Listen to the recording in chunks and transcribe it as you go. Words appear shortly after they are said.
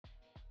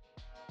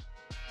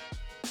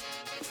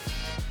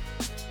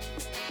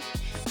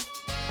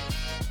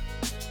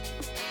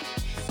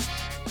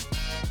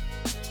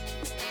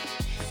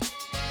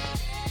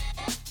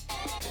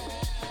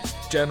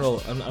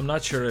General, I'm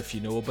not sure if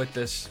you know about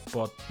this,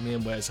 but me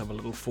and Wes have a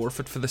little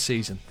forfeit for the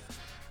season.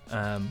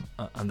 And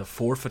the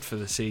forfeit for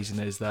the season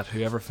is that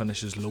whoever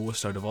finishes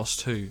lowest out of us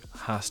two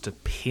has to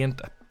paint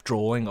a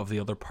drawing of the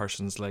other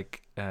person's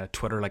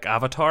Twitter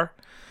avatar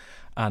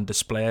and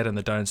display it in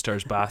the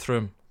downstairs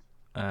bathroom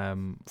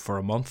for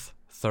a month,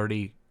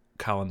 30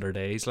 calendar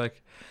days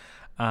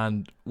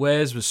and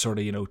Wes was sort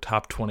of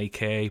top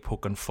 20k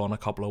poking fun a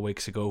couple of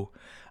weeks ago,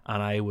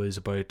 and I was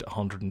about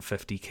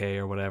 150k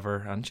or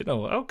whatever, and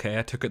okay,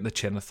 I took it in the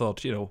chin. I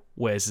thought,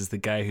 Wes is the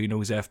guy who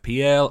knows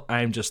FPL,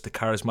 I'm just the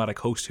charismatic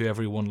host who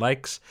everyone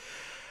likes.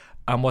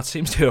 And what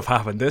seems to have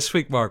happened this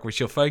week, Mark, which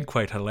you'll find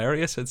quite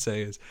hilarious, I'd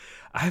say, is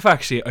I've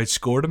actually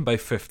outscored him by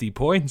 50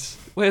 points.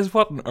 Wes,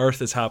 what on earth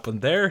has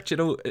happened there?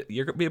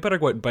 You better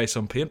go out and buy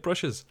some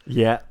paintbrushes.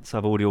 Yeah, so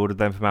I've already ordered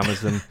them from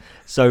Amazon.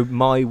 So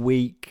my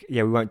week,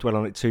 we won't dwell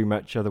on it too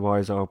much,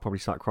 otherwise I'll probably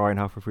start crying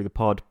halfway through the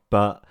pod.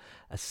 But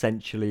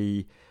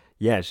essentially,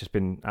 it's just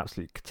been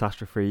absolute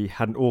catastrophe.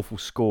 Had an awful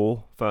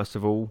score, first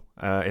of all,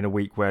 in a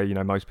week where,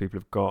 most people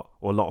have got,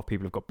 or a lot of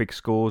people have got big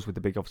scores with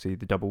obviously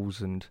the doubles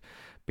and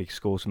big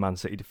scores for Man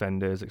City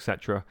defenders,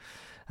 etc.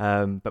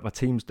 But my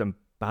team's done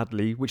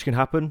badly, which can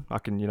happen. I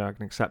can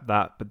accept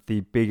that. But the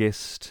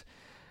biggest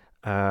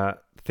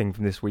thing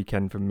from this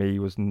weekend for me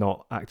was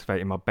not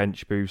activating my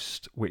bench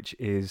boost, which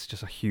is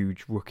just a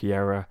huge rookie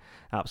error,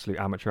 absolute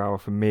amateur hour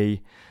for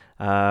me.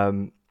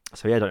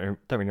 So don't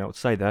really know what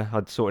to say there.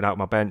 I'd sorted out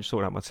my bench,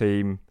 sorted out my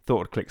team,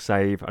 thought I'd click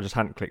save. I just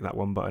hadn't clicked that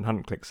one button,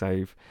 hadn't clicked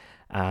save,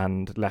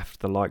 and left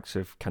the likes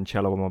of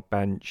Cancelo on my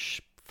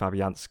bench,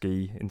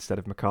 Fabianski instead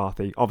of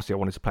McCarthy. Obviously, I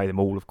wanted to play them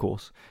all, of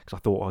course, because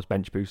I thought I was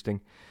bench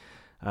boosting.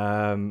 So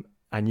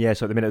at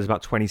the minute there's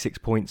about 26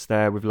 points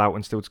there with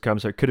Loughton still to come,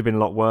 so it could have been a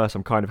lot worse.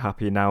 I'm kind of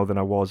happier now than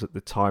I was at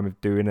the time of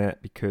doing it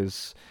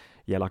because,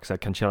 like I said,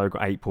 Cancelo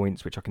got 8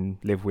 points, which I can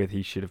live with.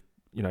 He should have,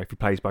 if he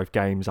plays both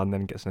games and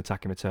then gets an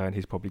attacking return,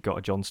 he's probably got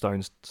a John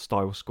Stones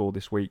style score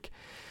this week.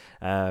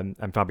 And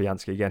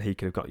Fabianski, again, he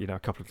could have got, a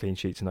couple of clean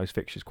sheets in those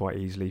fixtures quite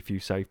easily, a few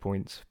save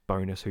points,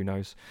 bonus, who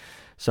knows.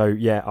 So,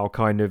 I'll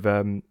kind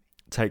of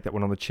take that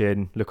one on the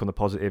chin, look on the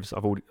positives.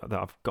 I've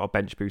got a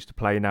bench boost to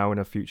play now in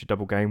a future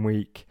double game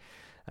week.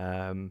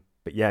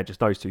 But just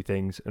those two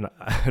things,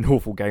 an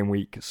awful game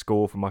week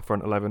score for my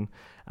front 11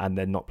 and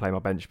then not play my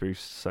bench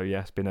boost. So,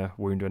 it's been a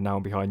wound and now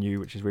I'm behind you,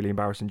 which is really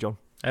embarrassing, John.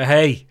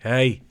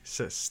 Hey,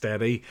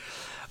 steady.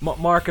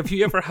 Mark, have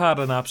you ever had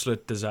an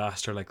absolute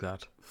disaster like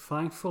that?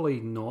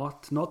 Thankfully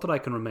not that I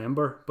can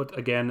remember, but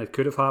again, it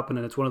could have happened,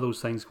 and it's one of those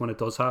things when it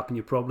does happen,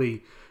 you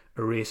probably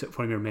erase it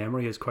from your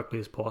memory as quickly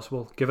as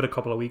possible. Give it a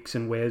couple of weeks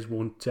and Wes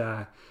won't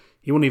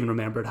even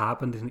remember it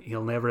happened, and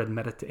he'll never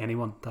admit it to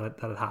anyone that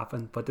it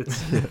happened. But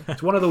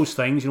it's one of those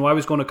things, I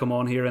was going to come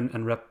on here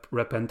and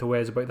rip into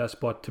Wes about this,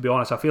 but to be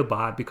honest, I feel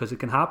bad because it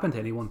can happen to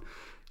anyone.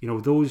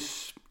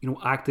 Those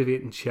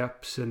activating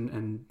chips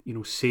and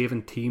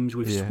saving teams.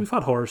 We've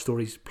had horror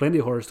stories, plenty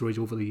of horror stories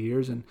over the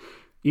years, and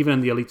even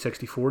in the Elite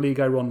 64 League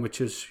I run, which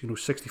is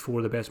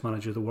 64 the best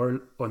manager in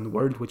the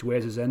world, which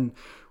Wes is in,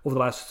 over the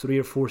last 3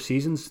 or 4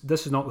 seasons.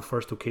 This is not the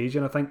first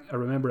occasion. I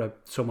remember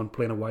someone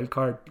playing a wild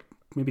card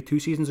maybe 2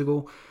 seasons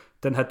ago,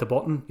 didn't hit the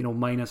button,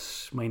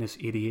 minus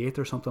 88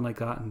 or something like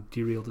that, and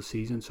derailed the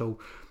season. So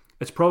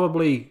it's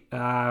probably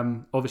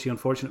obviously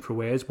unfortunate for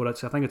Wes, but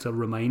I think it's a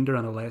reminder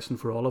and a lesson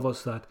for all of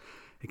us that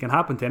it can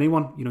happen to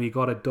anyone. You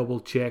got to double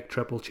check,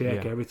 triple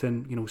check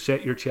everything.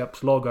 Set your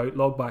chips, log out,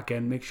 log back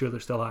in, make sure they're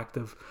still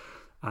active.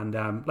 And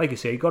like you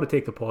say, you got to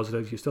take the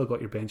positives. You still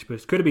got your bench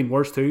boost. Could have been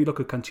worse too. Look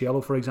at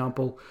Cancelo, for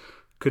example.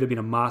 Could have been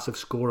a massive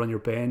score on your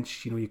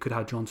bench. You could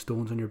have had John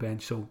Stones on your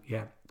bench. So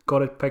got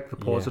to pick the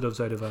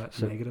positives out of a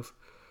negative.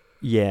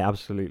 Yeah,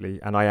 absolutely.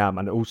 And I am.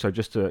 And also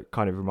just to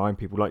kind of remind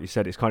people, like you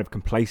said, it's kind of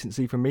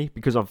complacency for me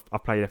because I've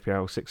played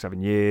FPL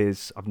 6-7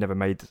 years. I've never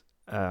made,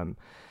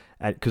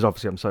 because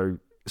obviously I'm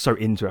so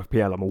into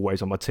FPL, I'm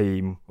always on my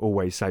team,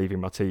 always saving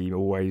my team,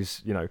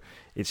 always,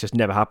 it's just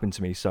never happened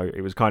to me. So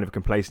it was kind of a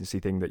complacency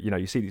thing that,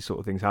 you see these sort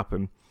of things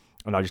happen.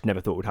 And I just never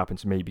thought it would happen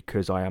to me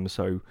because I am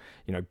so,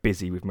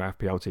 busy with my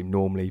FPL team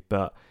normally.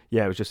 But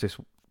it was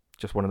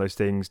just one of those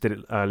things. Did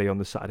it early on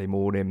the Saturday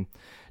morning,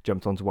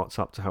 jumped onto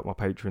WhatsApp to help my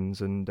patrons,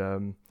 and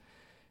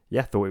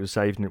thought it was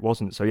saved and it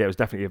wasn't. So it was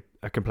definitely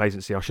a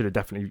complacency. I should have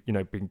definitely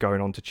been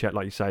going on to check,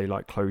 like you say,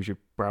 like close your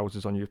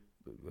browsers on your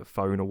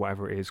phone or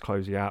whatever it is,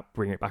 close the app,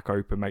 bring it back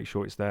open, make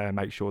sure it's there,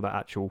 make sure that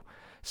actual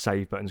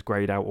save button's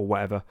grayed out or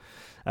whatever.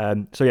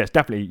 It's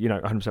definitely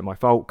 100% my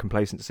fault,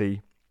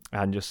 complacency,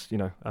 and just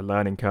a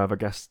learning curve, I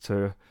guess,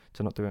 to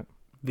not do it.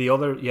 The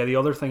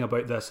other thing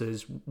about this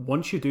is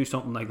once you do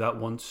something like that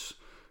once,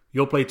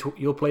 you'll play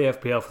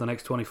FPL for the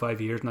next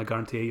 25 years, and I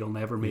guarantee you, you'll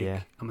never make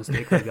a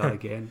mistake like that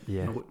again.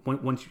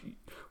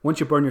 Once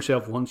you burn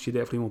yourself once, you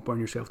definitely won't burn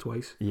yourself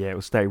twice. Yeah, it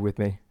will stay with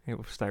me. It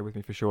will stay with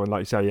me for sure. And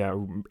like you say,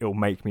 it'll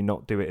make me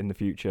not do it in the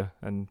future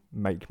and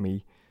make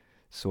me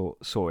sort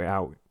it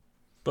out.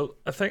 But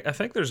I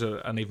think there's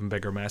an even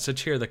bigger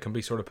message here that can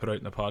be sort of put out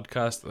in the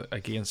podcast.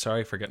 Again,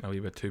 sorry for getting a wee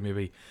bit too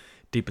maybe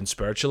deep and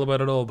spiritual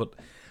about it all, but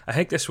I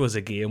think this was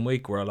a game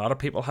week where a lot of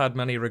people had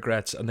many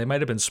regrets, and they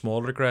might have been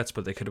small regrets,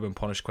 but they could have been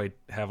punished quite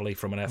heavily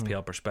from an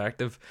FPL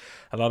perspective.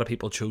 A lot of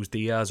people chose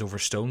Diaz over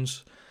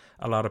Stones.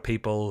 A lot of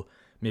people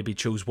maybe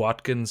chose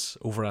Watkins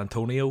over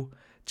Antonio.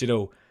 Do you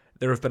know,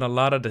 there have been a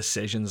lot of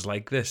decisions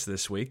like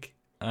this week,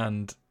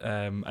 and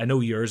I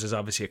know yours is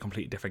obviously a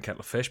completely different kettle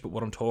of fish, but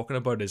what I'm talking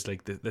about is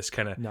like this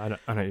kind of I know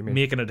what you mean.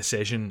 Making a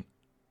decision.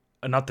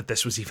 And not that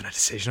this was even a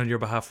decision on your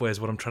behalf, Wes.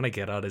 What I'm trying to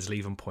get at is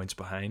leaving points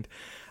behind.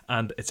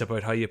 And it's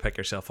about how you pick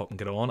yourself up and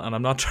get on. And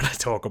I'm not trying to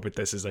talk about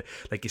this as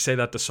like you say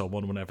that to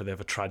someone whenever they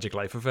have a tragic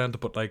life event.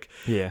 But like,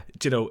 yeah,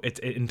 you know, it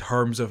in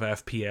terms of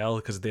FPL,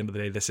 because at the end of the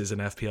day, this is an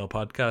FPL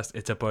podcast.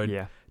 It's about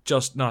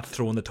just not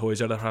throwing the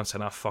toys out of their hands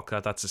and saying, fuck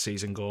that, that's the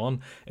season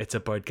gone. It's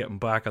about getting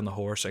back on the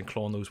horse and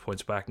clawing those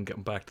points back and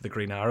getting back to the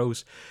green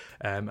arrows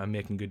and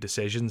making good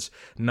decisions.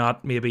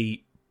 Not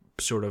maybe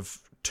sort of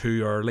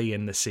too early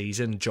in the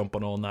season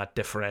jumping on that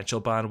differential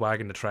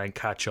bandwagon to try and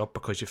catch up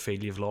because you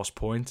feel you've lost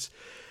points.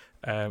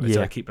 It's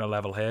like keeping a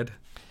level head.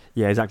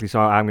 Yeah, exactly. So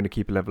I'm going to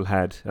keep a level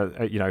head.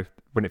 You know,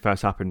 when it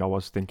first happened, I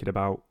was thinking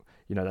about,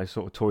 you know, those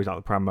sort of toys out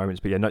of the pram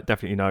moments. But yeah,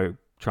 definitely no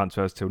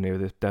transfers till near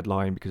the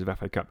deadline because of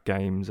FA Cup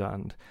games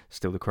and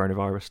still the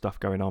coronavirus stuff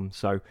going on.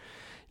 So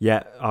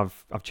yeah,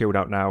 I've chilled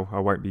out now. I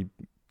won't be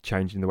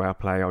changing the way I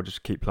play. I'll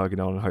just keep plugging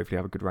on and hopefully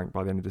have a good rank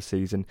by the end of the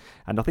season.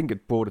 And I think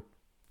it brought a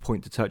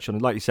point to touch on.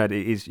 Like you said,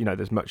 it is, you know,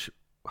 there's much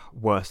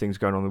worse things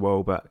going on in the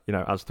world, but you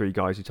know, as three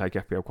guys who take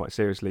FPL quite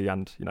seriously,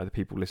 and you know, the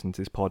people listening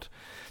to this pod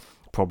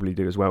probably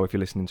do as well if you're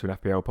listening to an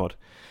FPL pod.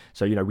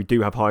 So you know, we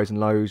do have highs and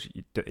lows.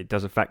 It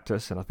does affect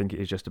us, and I think it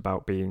is just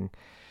about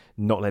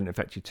not letting it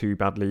affect you too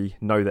badly.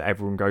 Know that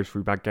everyone goes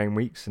through bad game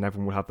weeks, and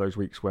everyone will have those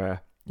weeks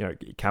where, you know,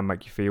 it can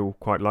make you feel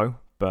quite low,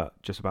 but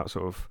just about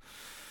sort of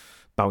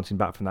bouncing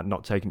back from that,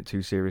 not taking it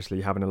too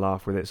seriously, having a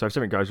laugh with it. So if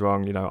something goes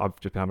wrong, you know, I've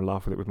just been having a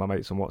laugh with it with my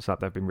mates on WhatsApp.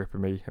 They've been ripping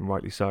me, and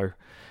rightly so.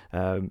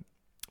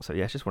 So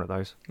yeah, it's just one of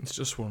those. It's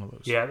just one of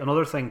those. Yeah,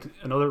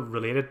 another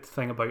related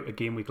thing about a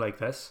game week like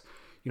this,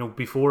 you know,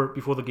 before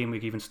the game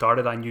week even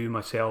started, I knew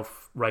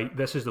myself, right,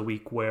 this is the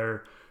week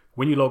where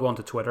when you log on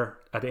to Twitter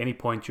at any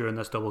point during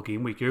this double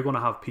game week, you're going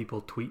to have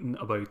people tweeting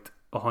about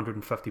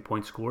 150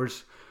 point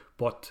scores.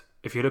 But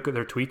if you look at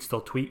their tweets,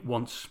 they'll tweet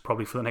once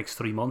probably for the next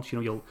 3 months.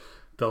 You know,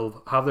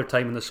 they'll have their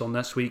time in the sun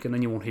this week, and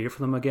then you won't hear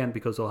from them again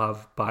because they'll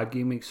have bad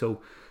game weeks.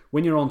 So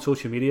when you're on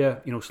social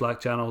media, you know, Slack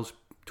channels,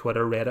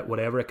 Twitter, Reddit,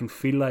 whatever, it can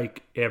feel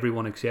like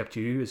everyone except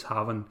you is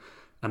having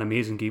an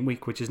amazing game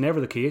week, which is never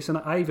the case. And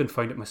I even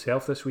found it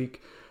myself this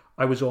week.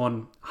 I was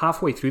on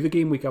halfway through the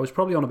game week, I was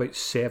probably on about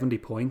 70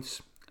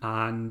 points,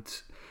 and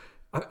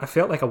I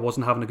felt like I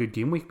wasn't having a good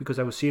game week because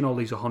I was seeing all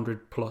these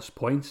 100 plus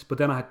points. But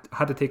then I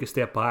had to take a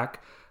step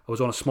back. I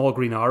was on a small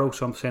green arrow,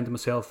 so I'm saying to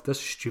myself, this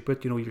is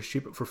stupid. You know, you're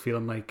stupid for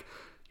feeling like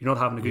you're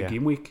not having a good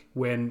game week.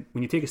 When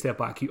you take a step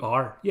back, you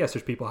are. Yes,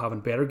 there's people having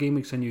better game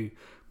weeks than you,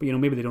 but you know,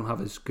 maybe they don't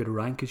have as good a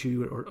rank as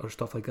you or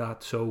stuff like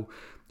that. So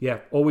yeah,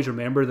 always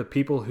remember the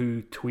people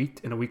who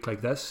tweet in a week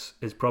like this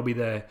is probably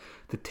the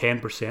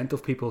 10%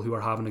 of people who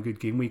are having a good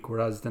game week,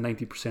 whereas the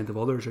 90% of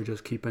others are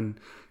just keeping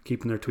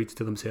their tweets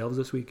to themselves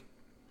this week.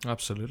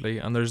 Absolutely.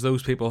 And there's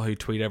those people who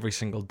tweet every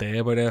single day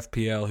about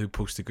FPL who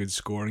post a good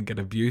score and get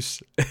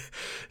abuse.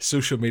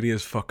 Social media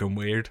is fucking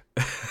weird.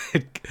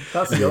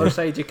 That's the other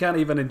side. You can't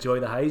even enjoy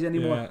the highs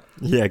anymore.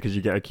 Yeah, because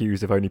you get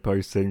accused of only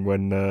posting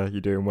when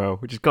you're doing well,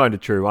 which is kind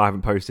of true. I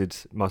haven't posted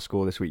my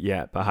score this week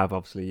yet, but I have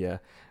obviously.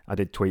 I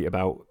did tweet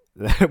about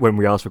when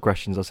we asked for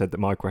questions. I said that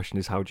my question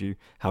is how do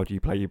you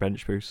play your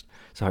bench boost?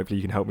 So hopefully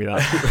you can help me out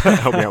with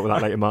that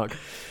later, Mark.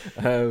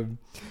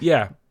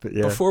 But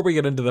before we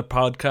get into the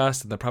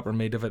podcast and the proper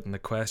meat of it and the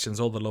questions,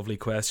 all the lovely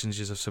questions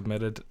you have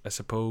submitted, I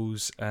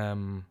suppose.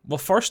 Well,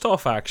 first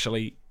off,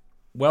 actually,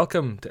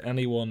 welcome to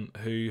anyone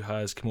who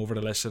has come over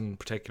to listen,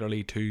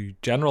 particularly to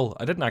General.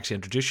 I didn't actually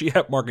introduce you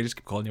yet, Mark. I just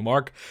keep calling you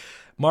Mark.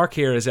 Mark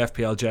here is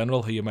FPL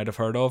General, who you might have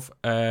heard of.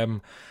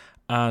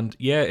 And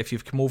yeah, if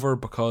you've come over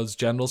because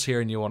General's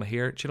here and you want to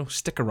hear it, you know,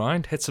 stick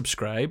around, hit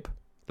subscribe,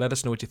 let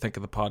us know what you think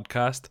of the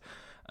podcast.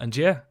 And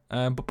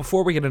but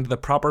before we get into the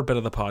proper bit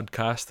of the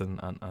podcast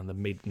and the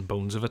meat and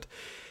bones of it,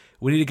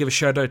 we need to give a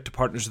shout out to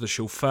partners of the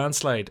show,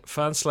 Fanslide.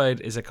 Fanslide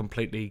is a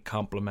completely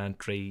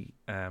complimentary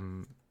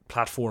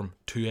platform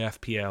to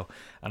FPL,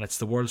 and it's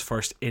the world's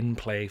first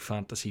in-play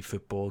fantasy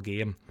football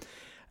game.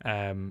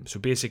 So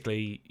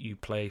basically, you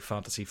play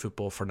fantasy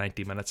football for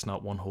 90 minutes,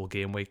 not one whole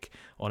game week,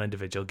 on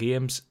individual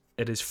games.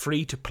 It is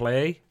free to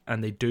play,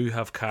 and they do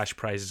have cash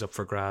prizes up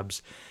for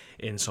grabs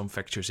in some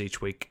fixtures each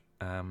week.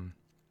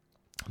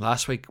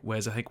 Last week,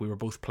 Wes, I think we were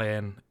both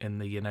playing in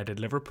the United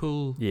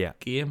Liverpool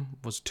game.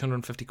 Was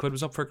 250 quid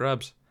was up for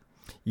grabs?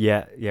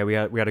 Yeah, we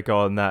had a go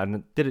on that,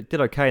 and did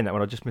okay in that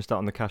one. I just missed out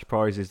on the cash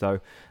prizes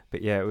though.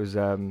 But yeah, it was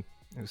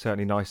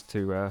certainly nice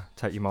to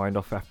take your mind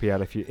off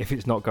FPL if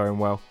it's not going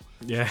well.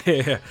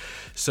 Yeah.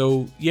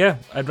 So yeah,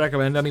 I'd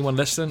recommend anyone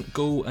listening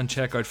go and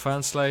check out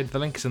Fanslide. The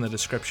link is in the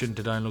description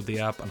to download the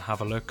app and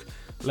have a look.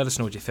 Let us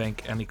know what you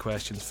think. Any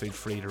questions, feel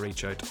free to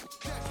reach out.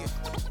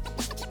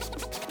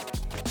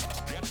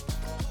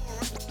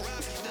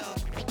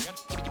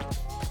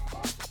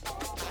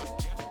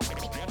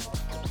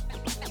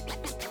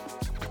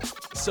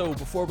 So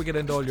before we get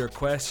into all your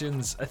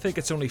questions, I think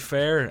it's only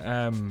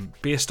fair,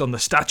 based on the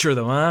stature of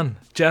the man,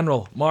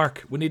 General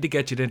Mark, we need to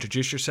get you to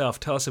introduce yourself.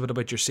 Tell us a bit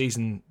about your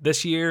season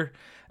this year,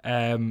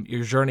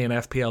 your journey in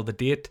FPL to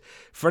date.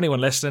 For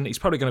anyone listening, he's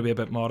probably going to be a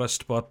bit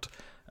modest, but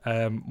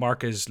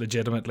Mark is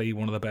legitimately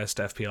one of the best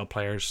FPL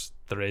players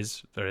there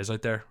is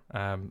out there.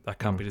 That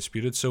can't be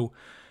disputed. So,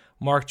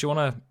 Mark, do you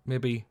want to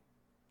maybe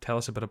tell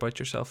us a bit about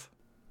yourself?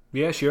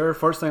 Yeah, sure.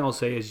 First thing I'll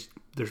say is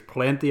there's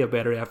plenty of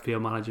better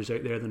FPL managers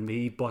out there than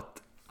me, but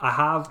I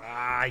have...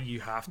 you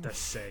have to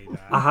say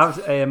that.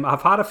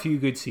 I've had a few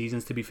good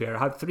seasons, to be fair. I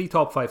had 3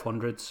 top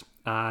 500s,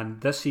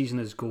 and this season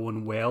is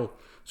going well.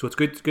 So it's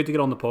good to get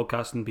on the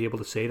podcast and be able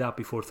to say that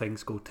before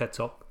things go tits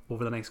up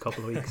over the next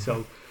couple of weeks.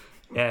 So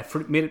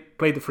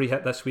played the free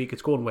hit this week.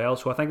 It's going well.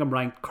 So I think I'm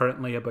ranked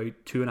currently about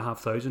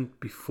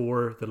 2,500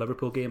 before the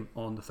Liverpool game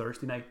on the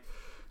Thursday night.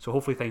 So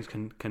hopefully things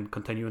can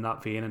continue in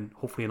that vein, and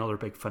hopefully another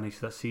big finish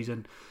this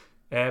season.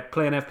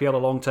 Playing FPL a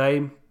long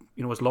time,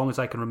 as long as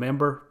I can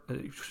remember.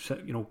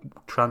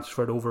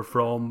 Transferred over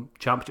from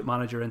Championship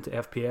Manager into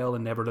FPL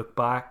and never looked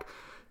back.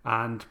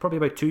 And probably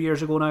about 2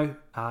 years ago now,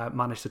 I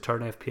managed to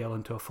turn FPL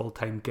into a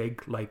full-time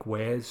gig like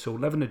Wes. So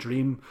living the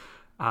dream,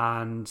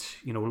 and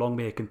long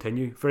may it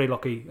continue. Very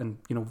lucky and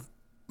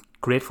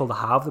grateful to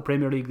have the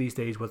Premier League these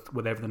days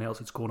with everything else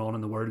that's going on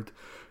in the world.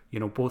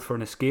 Both for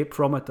an escape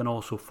from it and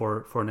also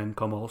for an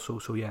income also.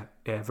 So yeah,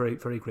 very,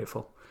 very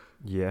grateful.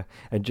 Yeah,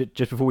 and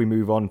just before we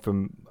move on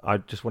I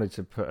just wanted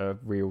to put a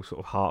real sort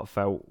of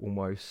heartfelt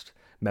almost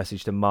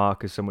message to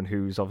Mark, as someone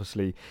who's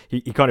obviously,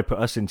 he kind of put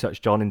us in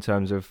touch, John, in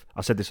terms of,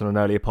 I said this on an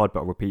earlier pod,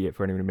 but I'll repeat it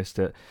for anyone who missed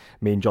it.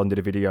 Me and John did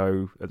a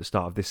video at the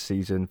start of this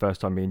season,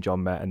 first time me and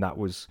John met, and that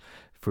was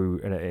through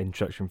an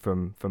introduction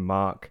from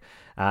Mark.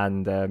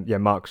 And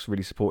Mark's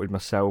really supported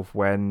myself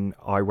when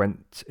I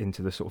went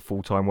into the sort of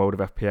full-time world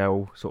of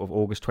FPL sort of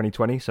August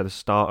 2020, so the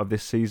start of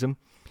this season.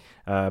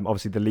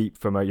 Obviously the leap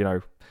from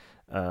having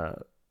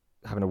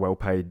a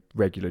well-paid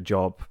regular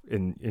job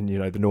in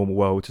the normal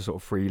world to sort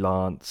of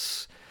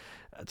freelance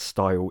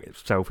style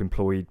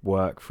self-employed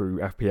work through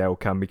FPL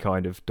can be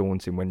kind of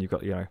daunting when you've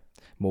got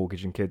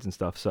mortgage and kids and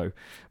stuff. So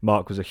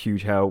Mark was a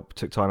huge help,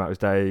 took time out of his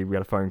day, we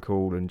had a phone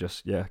call, and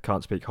just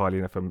can't speak highly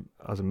enough of him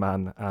as a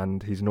man,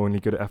 and he's annoyingly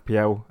good at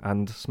FPL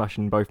and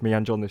smashing both me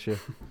and John this year.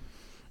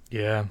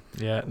 Yeah.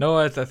 No,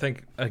 I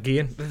think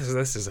again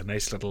this is a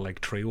nice little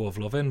trio of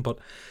loving, but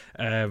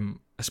I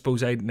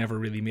suppose I'd never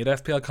really made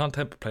FPL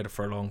content, but played it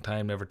for a long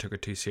time, never took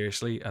it too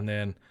seriously, and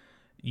then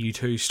you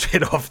two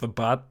straight off the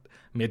bat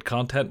made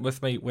content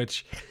with me,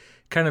 which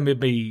kind of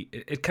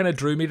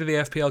drew me to the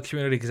FPL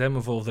community, because I'm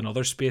involved in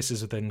other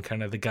spaces within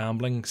kind of the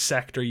gambling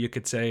sector, you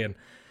could say, and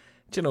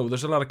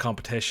there's a lot of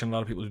competition, a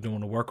lot of people who don't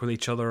want to work with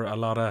each other, a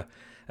lot of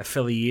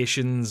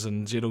affiliations,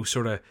 and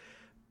sort of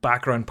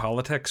background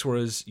politics,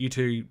 whereas you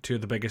two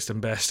of the biggest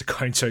and best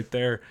accounts out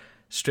there,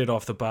 straight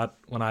off the bat,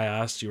 when I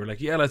asked, you were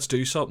like, yeah, let's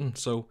do something.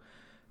 So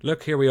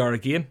look, here we are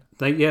again.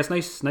 Yeah,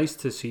 it's nice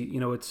to see.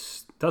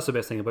 That's the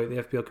best thing about the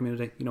FPL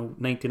community.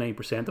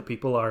 99% of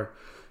people are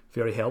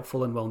very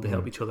helpful and willing to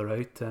help each other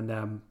out. And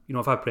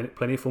I've had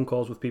plenty of phone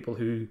calls with people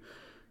who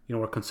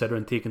are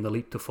considering taking the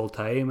leap to full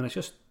time, and it's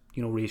just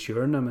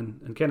reassuring them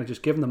and kind of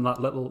just giving them that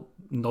little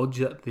nudge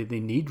that they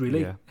need,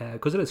 really,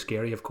 because it is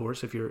scary, of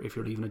course, if you're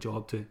leaving a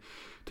job to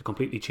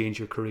completely change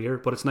your career.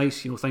 But it's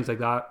nice, things like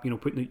that,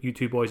 putting you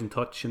two boys in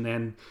touch, and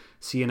then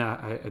seeing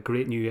a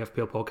great new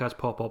FPL podcast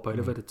pop up out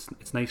of it.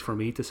 It's nice for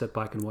me to sit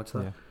back and watch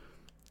that.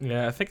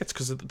 Yeah, I think it's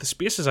because the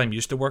spaces I'm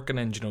used to working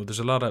in, there's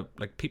a lot of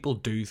people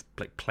do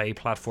play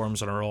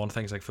platforms on our own,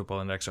 things like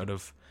Football Index, out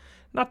of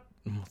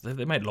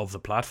they might love the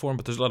platform,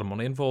 but there's a lot of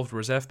money involved,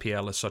 whereas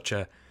FPL is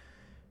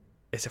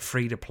it's a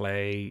free to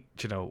play,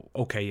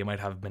 okay, you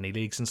might have mini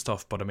leagues and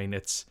stuff, but I mean,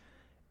 it's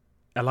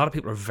a lot of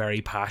people are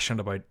very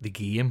passionate about the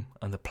game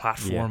and the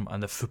platform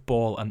and the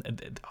football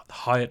and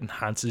how it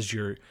enhances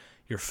your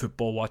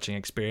football watching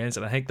experience,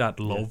 and I think that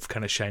love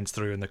kind of shines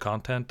through in the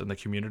content and the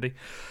community.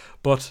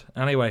 But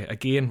anyway,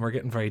 again, we're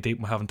getting very deep.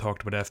 We haven't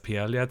talked about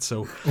FPL yet,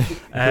 so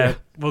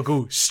we'll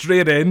go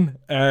straight in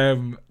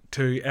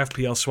to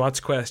FPL SWAT's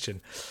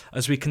question.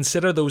 As we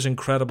consider those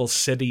incredible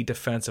City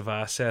defensive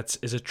assets,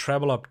 is a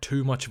treble up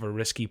too much of a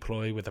risky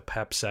ploy with a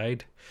Pep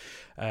side?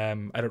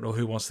 I don't know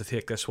who wants to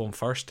take this one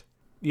first.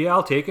 Yeah,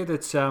 I'll take it.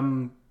 It's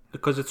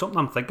because it's something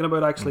I'm thinking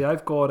about, actually.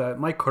 I've got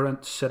my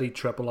current City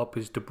triple up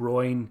is De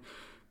Bruyne,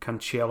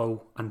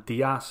 Cancelo and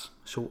Diaz.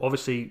 So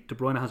obviously De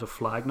Bruyne has a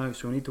flag now,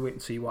 so we need to wait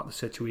and see what the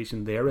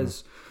situation there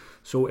is.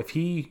 So if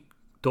he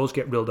does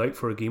get ruled out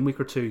for a game week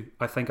or two,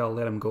 I think I'll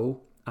let him go.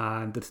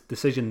 And the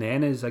decision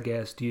then is, I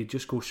guess, do you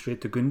just go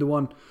straight to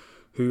Gundogan,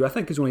 who I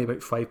think is only about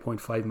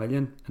 5.5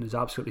 million and is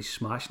absolutely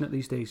smashing it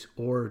these days,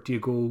 or do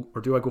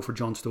I go for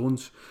John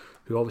Stones,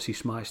 who obviously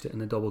smashed it in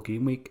the double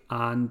game week?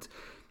 And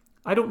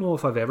I don't know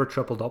if I've ever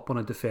tripled up on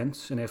a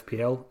defence in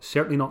FPL,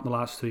 certainly not in the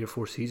last 3 or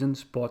 4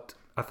 seasons, but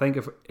I think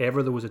if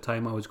ever there was a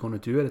time I was going to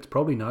do it, it's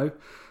probably now.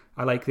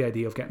 I like the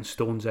idea of getting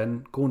Stones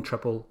in, going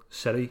triple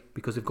City,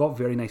 because they've got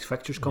very nice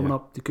fixtures coming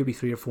up. There could be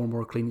 3 or 4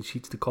 more clean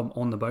sheets to come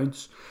on the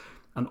bounce,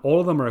 and all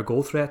of them are a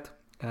goal threat.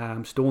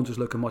 Stones is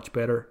looking much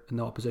better in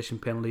the opposition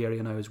penalty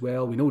area now as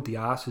well. We know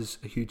Diaz is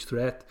a huge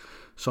threat,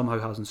 somehow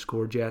hasn't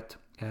scored yet.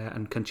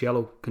 And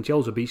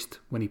Cancelo's a beast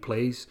when he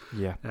plays.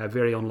 Yeah.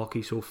 Very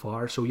unlucky so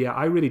far. So yeah,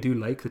 I really do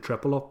like the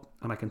triple up,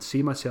 and I can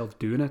see myself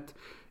doing it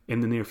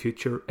in the near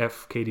future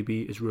if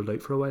KDB is ruled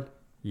out for a while.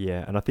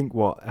 Yeah, and I think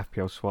what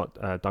FPL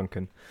SWAT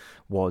Duncan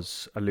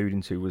was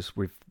alluding to was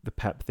with the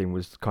Pep thing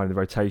was kind of the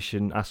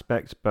rotation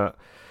aspect, but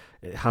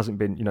it hasn't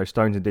been,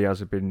 Stones and Diaz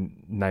have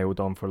been nailed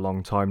on for a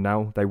long time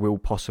now. They will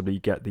possibly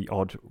get the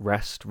odd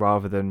rest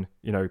rather than,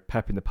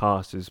 Pep in the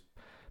past has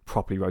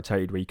properly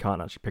rotated where you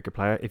can't actually pick a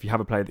player. If you have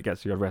a player that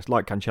gets the odd rest,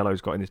 like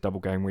Cancelo's got in this double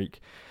game week,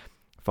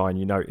 fine,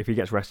 if he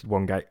gets rested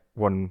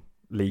one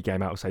league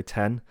game out of, say,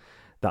 10,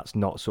 that's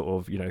not sort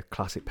of,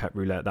 classic Pep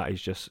roulette. That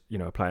is just,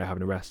 a player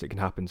having a rest. It can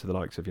happen to the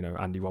likes of,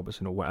 Andy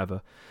Robertson or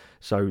whatever.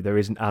 So there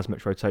isn't as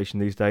much rotation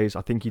these days.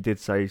 I think he did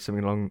say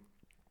something along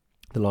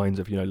the lines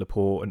of,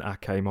 Laporte and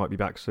Ake might be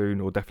back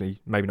soon, or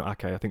definitely, maybe not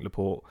Ake, I think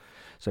Laporte.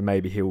 So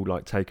maybe he'll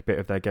take a bit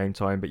of their game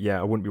time. But yeah,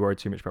 I wouldn't be worried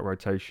too much about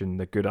rotation.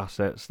 They're good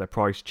assets. They're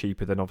priced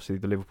cheaper than obviously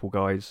the Liverpool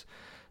guys.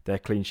 Their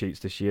clean sheets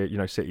this year,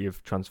 City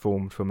have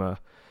transformed from a,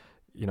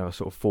 a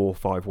sort of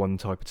 4-5-1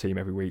 type of team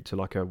every week to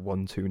like a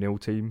 1-2-0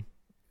 team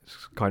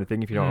kind of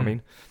thing, if you know what I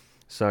mean.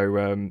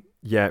 So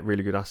yeah,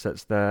 really good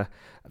assets there.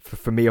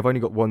 For me, I've only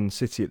got one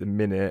City at the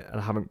minute, and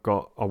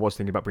I was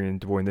thinking about bringing in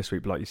De Bruyne this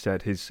week, but like you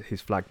said, his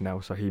flagged now,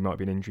 so he might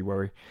be an injury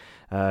worry.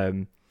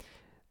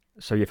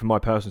 So yeah, for my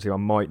personal team, I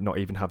might not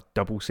even have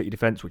double City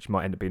defence, which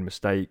might end up being a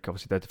mistake.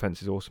 Obviously, their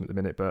defence is awesome at the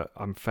minute, but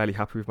I'm fairly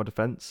happy with my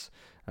defence.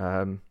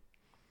 But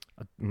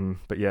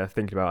yeah,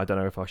 thinking about it, I don't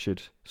know if I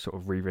should sort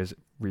of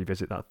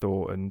revisit that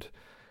thought and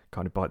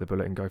kind of bite the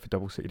bullet and go for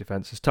double City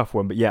defence. It's a tough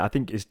one, but yeah, I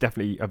think it's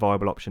definitely a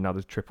viable option now.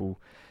 There's triple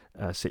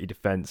City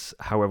defence.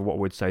 However, what I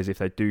would say is if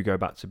they do go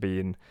back to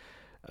being,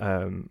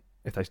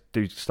 if they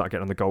do start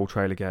getting on the goal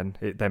trail again,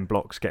 it then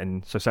blocks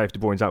getting. So say if De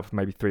Bruyne's out for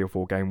maybe 3 or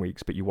 4 game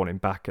weeks, but you want him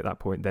back at that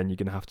point, then you're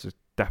going to have to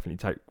definitely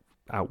take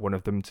out one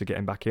of them to get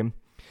him back in.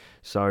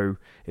 So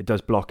it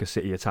does block a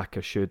City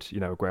attacker should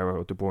Aguero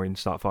or De Bruyne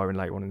start firing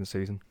late on in the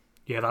season.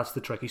 Yeah, that's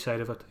the tricky side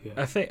of it. Yeah.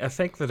 I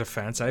think the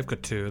defence, I've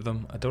got 2 of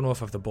them. I don't know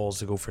if I have the balls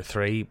to go for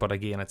 3, but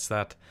again, it's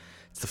the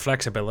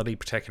flexibility,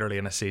 particularly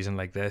in a season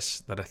like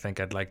this, that I think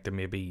I'd like to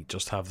maybe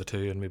just have the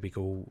 2 and maybe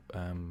go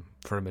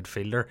for a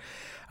midfielder.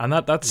 And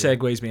that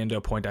segues me into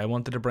a point I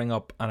wanted to bring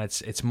up, and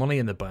it's money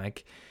in the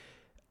bank.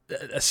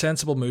 A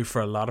sensible move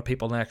for a lot of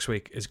people next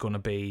week is going to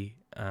be,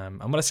 and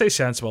when I say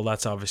sensible,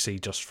 that's obviously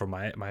just from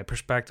my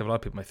perspective. A lot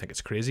of people might think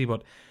it's crazy,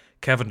 but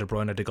Kevin De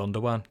Bruyne to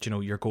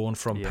Gundogan, you're going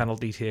from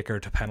penalty taker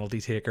to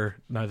penalty taker.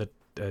 Now that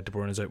De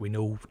Bruyne is out, we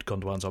know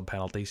Gundogan's on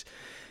penalties.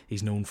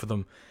 He's known for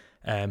them.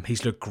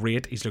 He's looked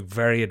great. He's looked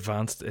very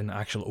advanced in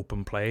actual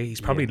open play.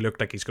 He's probably looked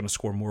like he's going to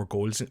score more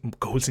goals in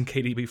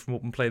KDB from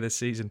open play this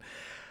season.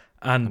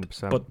 And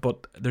 100%.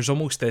 but there's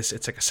almost this.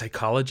 It's like a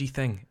psychology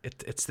thing.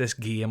 It's this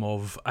game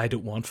of I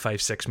don't want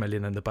 5-6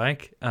 million in the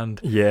bank,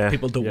 and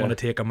people don't want to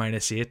take a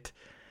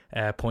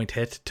 -8 point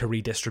hit to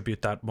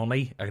redistribute that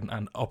money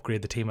and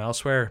upgrade the team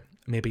elsewhere,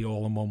 maybe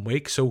all in 1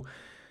 week. So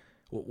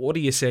what do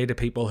you say to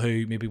people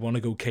who maybe want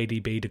to go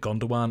KDB to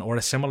Gundogan or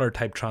a similar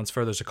type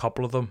transfer? There's a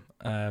couple of them,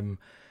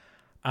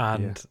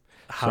 and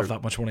have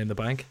that much money in the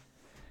bank.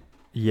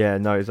 Yeah,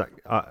 no,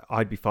 exactly.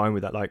 I'd be fine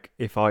with that. Like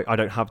if I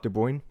don't have De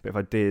Bruyne, but if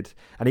I did,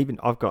 and even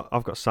I've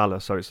got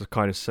Salah, so it's a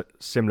kind of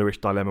similar-ish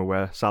dilemma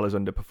where Salah's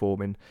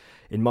underperforming.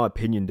 In my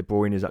opinion, De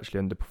Bruyne is actually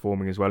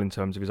underperforming as well in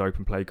terms of his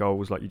open play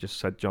goals, like you just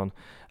said, John.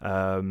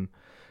 And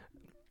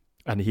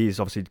he's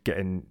obviously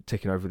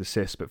ticking over the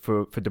assists, but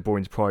for De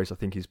Bruyne's price, I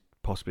think he's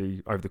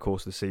possibly over the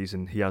course of the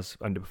season he has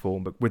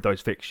underperformed. But with those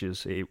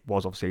fixtures, it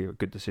was obviously a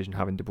good decision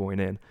having De Bruyne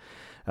in.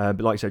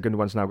 But like I said,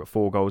 Gundogan's now got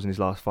 4 goals in his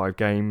last 5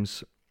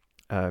 games.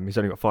 He's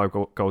only got 5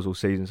 goals all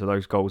season, so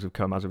those goals have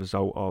come as a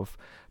result of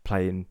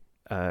playing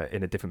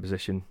in a different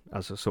position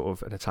as a sort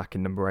of an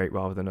attacking number 8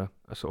 rather than a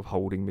sort of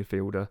holding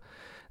midfielder.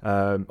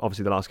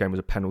 Obviously the last game was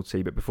a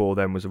penalty, but before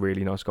then was a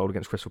really nice goal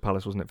against Crystal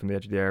Palace, wasn't it, from the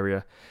edge of the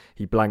area.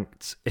 He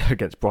blanked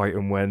against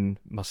Brighton when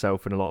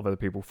myself and a lot of other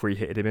people free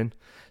hitted him in,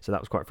 so that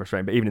was quite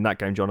frustrating. But even in that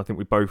game, John, I think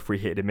we both free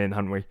hitted him in,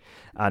 hadn't we?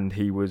 And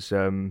he was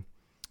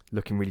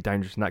looking really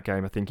dangerous in that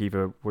game. I think he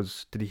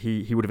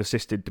would have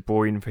assisted De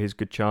Bruyne for his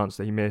good chance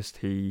that he missed.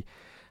 He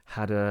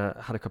had a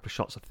couple of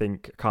shots, I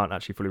think. I can't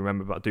actually fully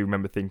remember, but I do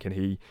remember thinking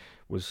he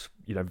was,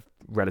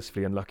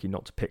 relatively unlucky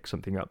not to pick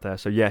something up there.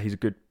 So yeah, he's a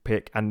good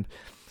pick. And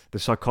the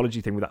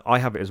psychology thing with that, I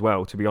have it as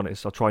well, to be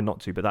honest. I'll try not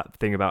to, but that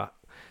thing about,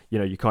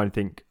 you kind of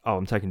think, oh,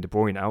 I'm taking De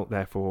Bruyne out,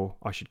 therefore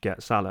I should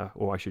get Salah,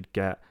 or I should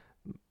get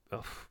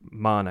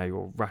Mane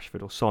or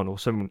Rashford or Son or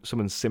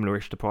someone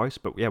similar-ish to price.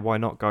 But yeah, why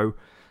not go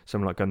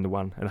someone like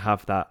Gundogan and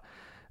have that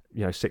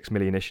 6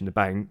 million-ish in the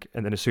bank,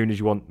 and then as soon as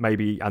you want,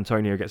 maybe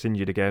Antonio gets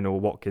injured again or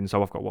Watkins,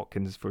 so I've got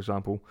Watkins for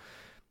example,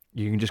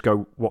 you can just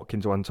go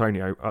Watkins or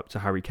Antonio up to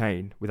Harry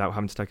Kane without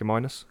having to take a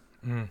minus.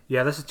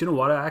 Yeah, do you know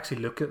what, I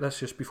actually looked at this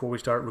just before we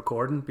start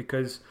recording,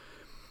 because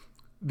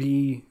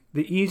the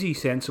easy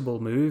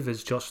sensible move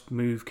is just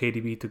move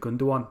KDB to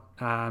Gundogan.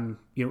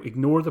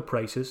 Ignore the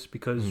prices,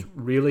 because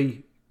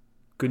really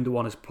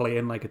Gundogan is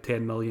playing like a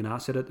 10 million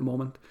asset at the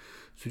moment.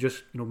 So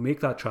just, make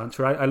that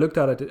transfer. I looked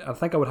at it. I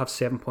think I would have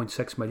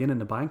 7.6 million in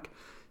the bank,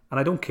 and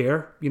I don't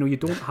care. You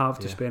don't have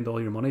to spend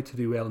all your money to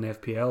do well in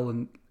FPL,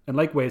 and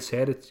like Wade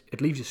said,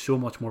 it leaves you so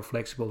much more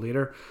flexible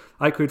later.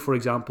 I could, for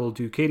example,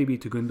 do KDB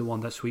to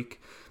Gundogan this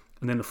week,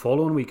 and then the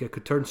following week I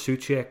could turn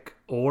Souček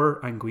or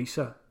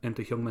Anguissa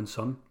into Heung-min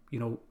Son.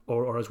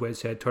 Or as Wade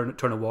said,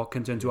 turn a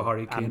Watkins into a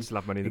Harry Kane. And still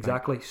have money in the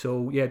exactly. bank.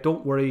 So yeah,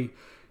 don't worry.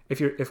 If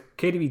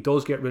KDB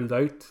does get ruled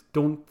out,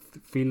 don't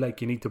feel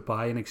like you need to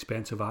buy an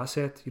expensive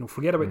asset.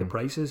 Forget about the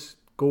prices.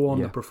 Go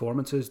on the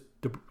performances.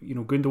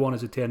 Gundogan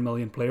is a 10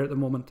 million player at the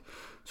moment,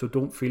 so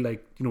don't feel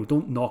like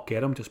don't not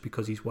get him just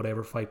because he's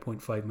whatever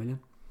 5.5 million.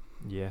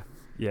 Yeah,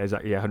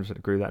 exactly. Yeah, 100%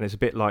 agree with that. And it's a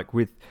bit like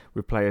with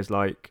players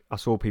like I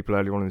saw people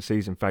earlier on in the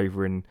season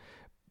favouring.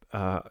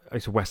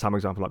 It's a West Ham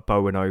example, like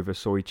Bowen over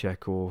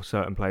Souček or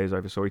certain players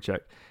over Souček,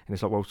 and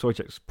it's like, well,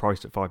 Souček's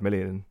priced at 5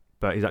 million,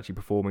 but he's actually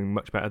performing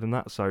much better than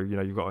that. So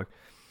you've got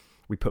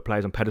we put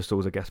players on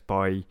pedestals, I guess,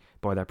 by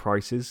their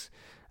prices,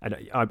 and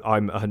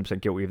I'm 100%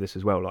 guilty of this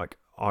as well. Like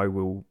I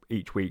will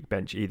each week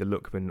bench either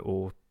Lookman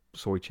or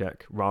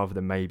Souček rather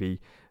than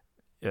maybe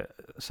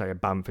say a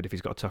Bamford if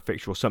he's got a tough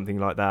fixture or something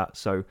like that.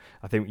 So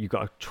I think you've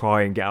got to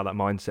try and get out of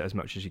that mindset as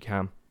much as you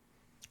can.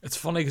 It's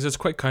funny because it's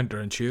quite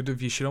counterintuitive.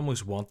 You should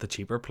almost want the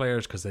cheaper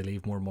players because they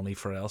leave more money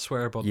for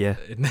elsewhere. But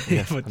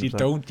but you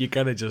don't. You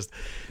kind of just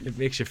it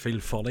makes you feel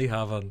funny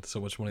having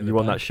so much money. You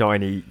want that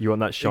shiny.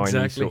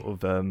 Exactly. Sort of.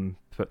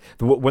 But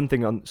the one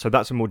thing on so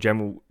that's a more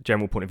general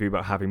point of view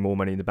about having more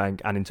money in the bank.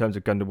 And in terms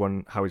of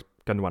Gundogan, how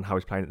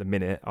he's playing at the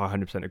minute, I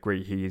 100%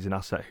 agree. He is an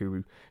asset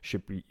who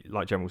should be,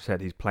 like General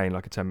said, he's playing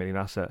like a 10 million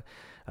asset.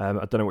 I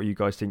don't know what you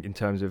guys think in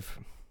terms of.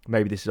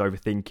 Maybe this is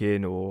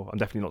overthinking, or I'm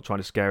definitely not trying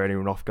to scare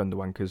anyone off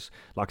Gundogan because,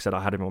 like I said,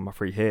 I had him on my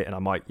free hit and I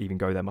might even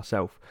go there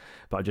myself.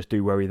 But I just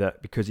do worry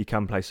that because he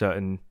can play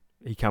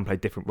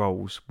different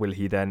roles, will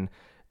he then,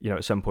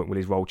 at some point, will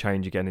his role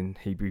change again and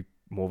he be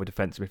more of a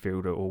defensive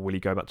midfielder, or will he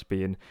go back to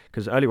being,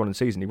 because earlier on in the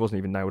season he wasn't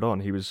even nailed on.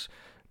 He was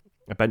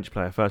a bench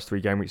player. First 3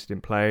 game weeks he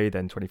didn't play,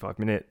 then 25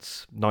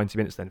 minutes, 90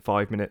 minutes, then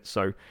 5 minutes.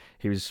 So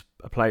he was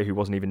a player who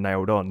wasn't even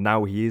nailed on.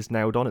 Now he is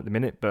nailed on at the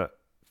minute, but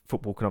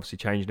football can obviously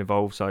change and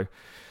evolve. So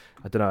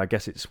I don't know, I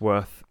guess it's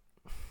worth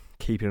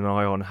keeping an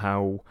eye on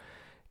how,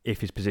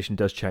 if his position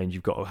does change,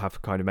 you've got to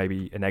have kind of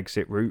maybe an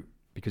exit route,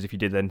 because if you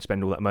did then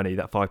spend all that money,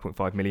 that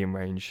 5.5 million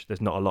range,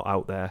 there's not a lot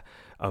out there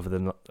other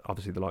than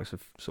obviously the likes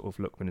of sort of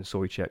Lookman and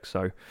Souček.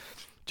 So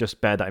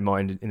just bear that in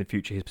mind. In the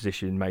future his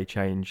position may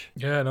change.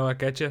 Yeah, no, I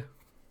get you.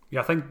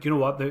 Yeah, I think, you know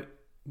what,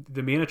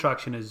 the main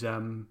attraction is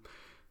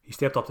he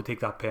stepped up to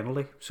take that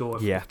penalty. So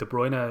if De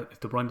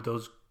Bruyne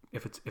does,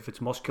 if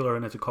it's muscular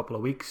and it's a couple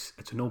of weeks,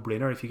 it's a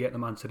no-brainer if you get the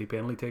Man City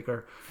penalty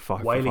taker.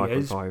 While he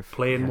is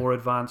playing more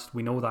advanced,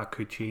 we know that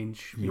could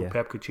change.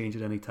 Pep could change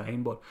at any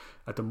time, but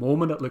at the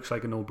moment it looks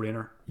like a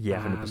no-brainer.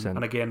 Yeah, 100%.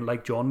 And again,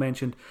 like John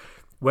mentioned,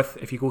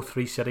 if you go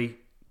 3 City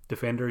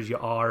defenders, you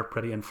are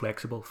pretty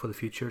inflexible for the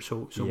future.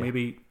 So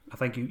maybe I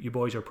think you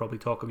boys are probably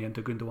talking me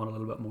into Gundogan a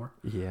little bit more.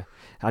 Yeah,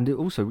 and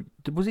also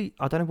was he?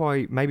 I don't know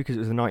why. Maybe because it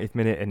was the 90th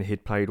minute and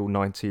he'd played all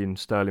 90 and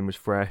Sterling was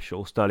fresh,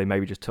 or Sterling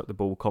maybe just took the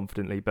ball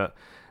confidently. But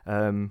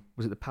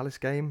was it the Palace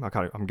game?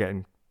 I'm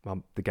getting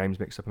the games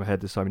mixed up in my head.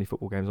 There's so many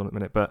football games on at the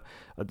minute. But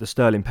the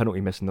Sterling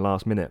penalty miss in the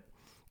last minute,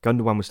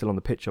 Gundogan was still on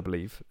the pitch, I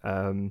believe.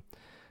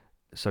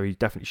 So he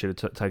definitely should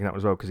have taken that one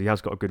as well, because he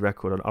has got a good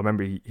record. I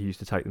remember he used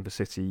to take them for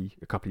City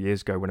a couple of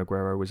years ago when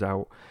Aguero was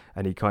out,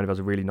 and he kind of has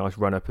a really nice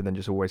run up and then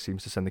just always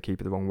seems to send the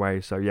keeper the wrong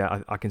way. So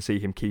yeah, I can see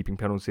him keeping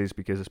penalties,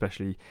 because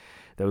especially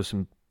there was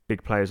some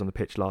big players on the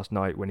pitch last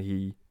night when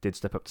he did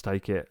step up to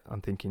take it.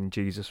 I'm thinking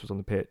Jesus was on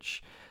the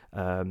pitch,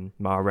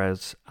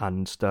 Mahrez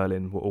and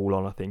Sterling were all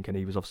on, I think, and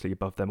he was obviously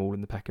above them all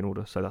in the pecking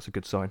order. So that's a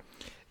good sign.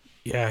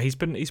 Yeah, he's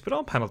been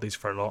on penalties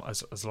for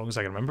as long as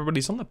I can remember, but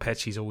he's on the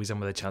pitch. He's always in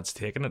with a chance of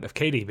taking it. If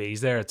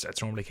KDB's there, it's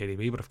normally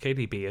KDB, but if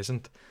KDB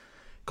isn't,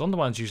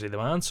 Gundogan's usually the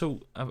man.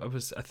 So I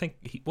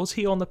think was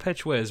he on the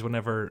pitch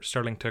whenever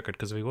Sterling took it?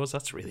 Because if he was,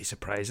 that's really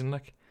surprising.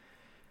 Like,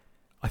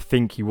 I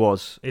think he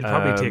was. He'll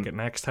probably take it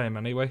next time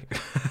anyway.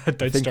 I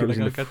doubt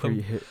Sterling will get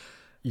them.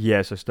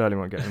 Yeah, so Sterling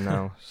won't get him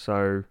now.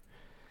 So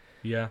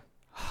yeah,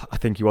 I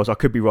think he was. I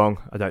could be wrong.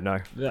 I don't know.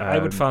 I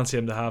would fancy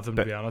him to have them,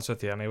 to be honest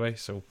with you, anyway.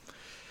 So.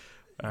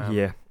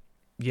 Yeah,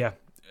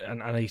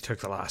 and he took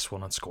the last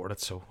one and scored it,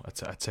 so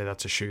I'd say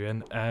that's a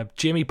shoe-in.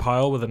 Jamie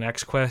Powell with the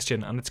next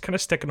question, and it's kind of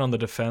sticking on the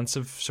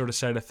defensive sort of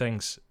side of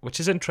things, which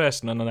is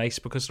interesting and nice,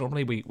 because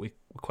normally we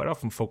quite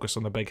often focus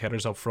on the big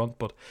hitters up front,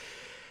 but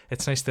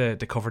it's nice to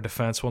cover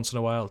defence once in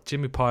a while.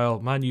 Jamie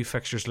Powell, Man U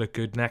fixtures look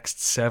good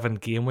next 7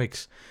 game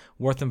weeks.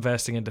 Worth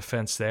investing in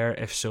defence there?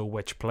 If so,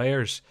 which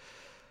players?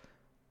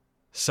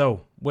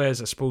 So,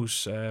 Wes, I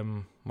suppose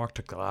Mark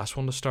took the last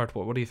one to start.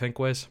 What do you think,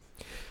 Wes?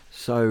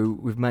 So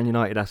with Man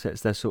United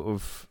assets, they're sort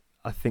of,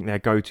 I think their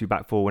go-to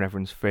back four when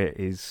everyone's fit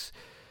is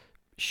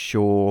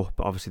Shaw,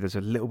 but obviously there's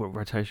a little bit of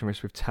rotation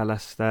risk with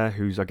Telles there,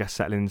 who's I guess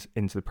settling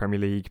into the Premier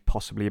League,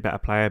 possibly a better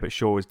player, but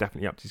Shaw has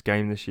definitely upped his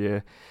game this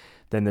year.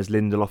 Then there's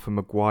Lindelof and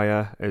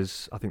Maguire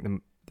as I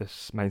think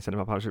this main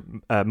centre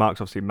back.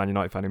 Mark's obviously a Man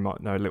United fan, who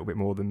might know a little bit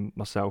more than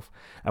myself,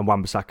 and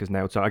Wan-Bissaka's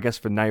nailed. So I guess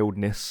for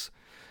nailedness,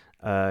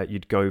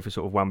 you'd go for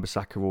sort of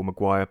Wan-Bissaka or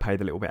Maguire,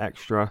 paid a little bit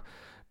extra.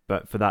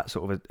 But for that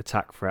sort of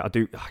attack threat,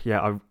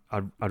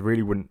 I'd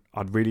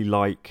really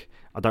like.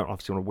 I don't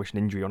obviously want to wish an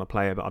injury on a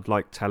player, but I'd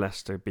like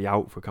Telles to be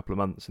out for a couple of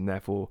months, and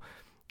therefore,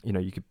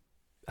 you could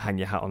hang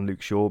your hat on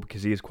Luke Shaw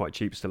because he is quite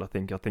cheap still. I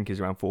think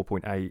he's around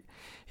 4.8.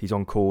 He's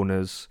on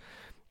corners.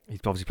 He's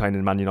obviously playing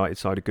in the Man United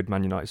side, a good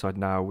Man United side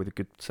now with a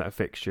good set of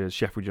fixtures.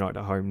 Sheffield United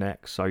at home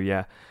next. So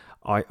yeah,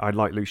 I'd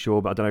like Luke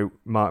Shaw, but I don't know.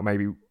 Mark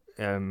maybe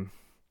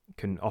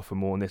can offer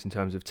more on this in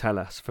terms of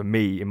Telles. For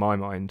me, in my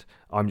mind,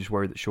 I'm just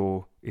worried that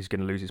Shaw is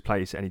going to lose his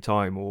place at any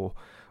time or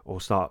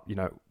start,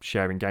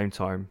 sharing game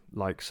time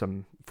like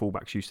some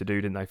fullbacks used to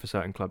do, didn't they? For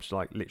certain clubs,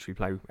 like literally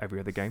play every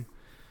other game.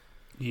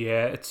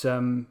 Yeah, it's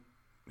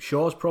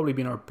Shaw's probably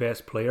been our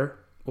best player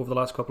over the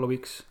last couple of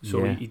weeks,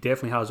 so Yeah. he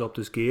definitely has upped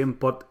his game,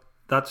 but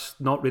that's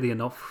not really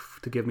enough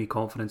to give me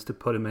confidence to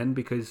put him in,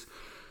 because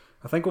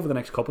I think over the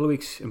next couple of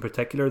weeks in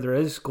particular, there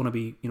is going to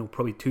be,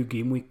 probably 2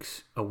 game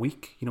weeks a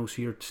week, so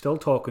you're still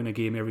talking a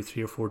game every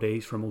 3 or 4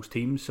 days for most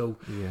teams. So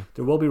Yeah.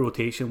 there will be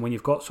rotation. When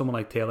you've got someone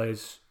like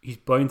Telles, he's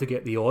bound to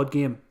get the odd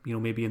game,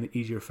 maybe in the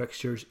easier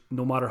fixtures,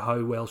 no matter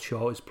how well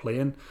Shaw is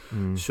playing.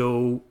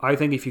 So I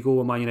think if you go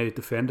with Man United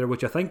defender,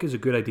 which I think is a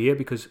good idea,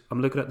 because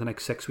I'm looking at the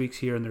next 6 weeks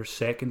here and they're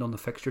second on the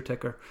fixture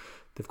ticker.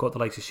 They've got the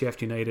likes of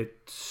Sheffield United,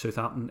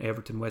 Southampton,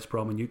 Everton, West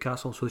Brom and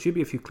Newcastle. So there should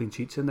be a few clean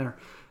sheets in there.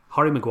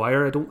 Harry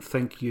Maguire, I don't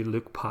think you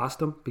look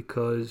past him,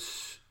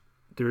 because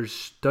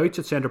there's doubts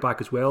at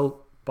centre-back as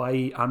well.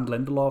 Bailly and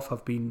Lindelof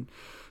have been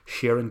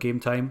sharing game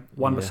time.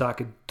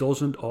 Wan-Bissaka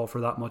doesn't offer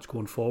that much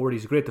going forward.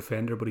 He's a great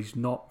defender, but he's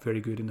not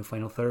very good in the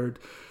final third.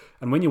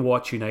 And when you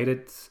watch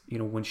United,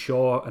 when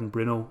Shaw and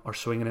Bruno are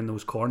swinging in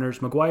those corners,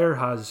 Maguire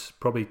has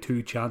probably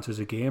 2 chances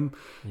a game.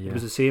 Yeah. It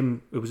was the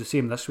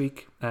same this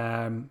week.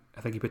 I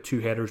think he put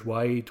 2 headers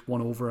wide,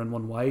 1 over and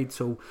 1 wide.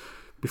 So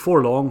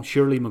before long,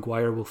 surely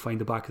Maguire will find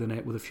the back of the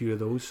net with a few of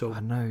those. So I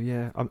know,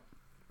 yeah.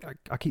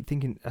 I keep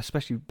thinking,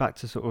 especially back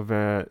to sort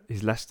of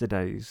his Leicester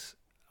days.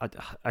 I'm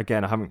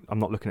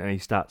not looking at any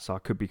stats, so I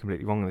could be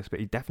completely wrong on this, but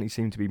he definitely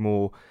seemed to be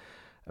more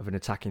of an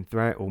attacking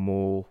threat, or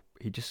more.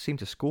 He just seemed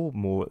to score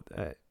more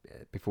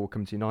before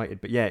coming to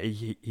United. But yeah,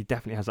 he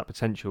definitely has that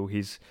potential.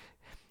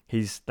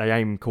 They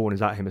aim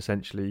corners at him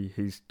essentially.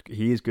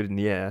 He is good in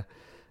the air.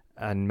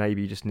 And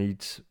maybe he just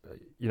needs,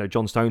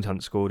 John Stones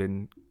hadn't scored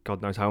in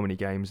God knows how many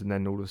games, and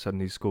then all of a sudden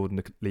he's scored in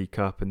the League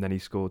Cup, and then he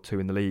scored 2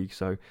 in the league.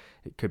 So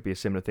it could be a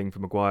similar thing for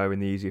Maguire in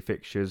the easier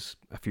fixtures,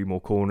 a few more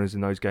corners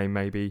in those games,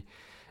 maybe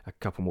a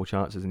couple more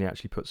chances, and he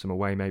actually puts them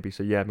away, maybe.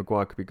 So yeah,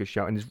 Maguire could be a good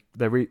shout. And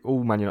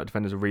all Man United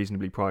defenders are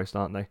reasonably priced,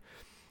 aren't they?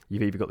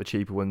 You've either got the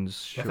cheaper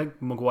ones. I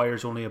think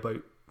Maguire's only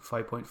about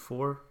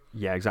 5.4.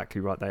 Yeah,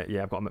 exactly right there.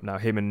 Yeah, I've got him up now.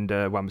 Him and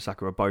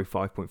Wan-Bissaka are both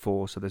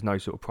 5.4, so there's no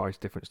sort of price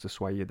difference to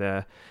sway you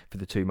there for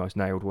the 2 most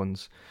nailed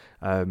ones.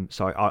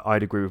 So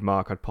I'd agree with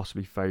Mark. I'd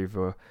possibly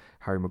favour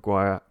Harry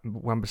Maguire.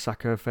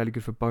 Wan-Bissaka fairly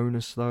good for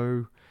bonus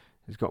though.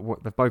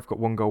 They've both got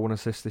 1 goal, 1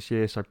 assist this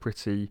year, so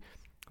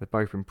they've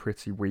both been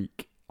pretty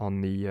weak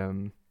on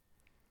the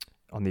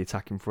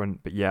attacking front.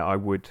 But yeah, I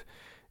would.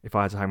 If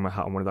I had to hang my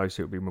hat on one of those,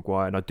 it would be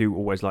Maguire. And I do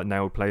always like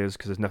nailed players,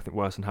 because there's nothing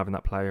worse than having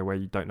that player where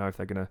you don't know if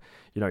they're going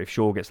to, if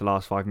Shaw gets the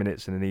last 5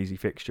 minutes in an easy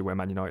fixture where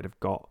Man United have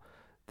got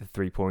the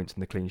 3 points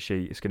and the clean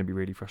sheet, it's going to be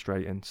really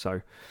frustrating. So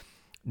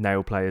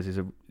nailed players is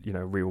a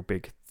real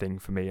big thing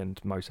for me and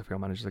most FPL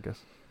managers, I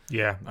guess.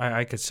 Yeah,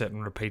 I could sit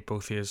and repeat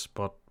both years,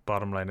 but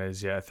bottom line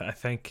is, yeah, I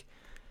think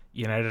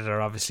United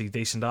are obviously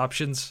decent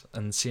options,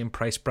 and same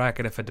price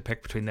bracket. If I had to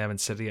pick between them and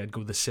City, I'd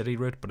go the City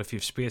route. But if you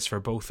have space for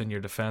both in your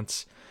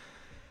defence,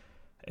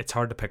 it's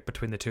hard to pick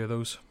between the 2 of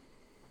those.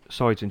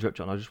 Sorry to interrupt,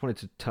 John. I just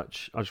wanted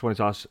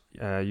to ask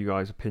you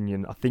guys'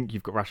 opinion. I think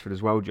you've got Rashford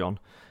as well, John.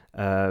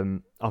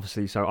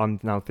 Obviously, so I'm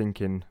now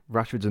thinking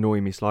Rashford's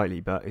annoying me slightly,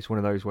 but it's one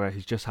of those where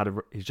he's just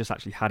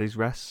actually had his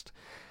rest,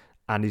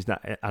 and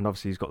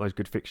obviously he's got those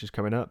good fixtures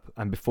coming up.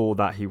 And before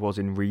that, he was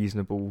in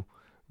reasonable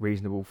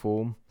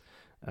form.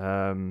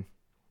 Well,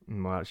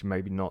 actually,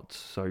 maybe not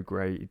so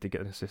great. He did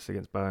get an assist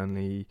against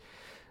Burnley,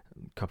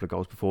 a couple of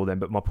goals before then.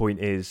 But my point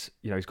is,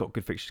 he's got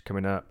good fixtures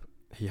coming up.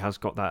 He has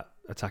got that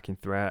attacking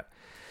threat.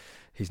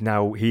 He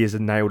is a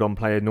nailed-on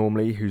player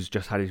normally who's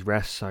just had his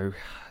rest. So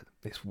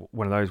it's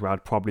one of those where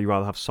I'd probably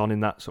rather have Son in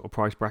that sort of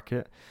price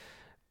bracket.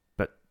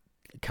 But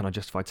can I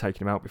justify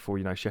taking him out before,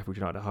 Sheffield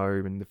United at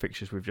home and the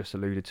fixtures we've just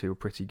alluded to are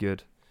pretty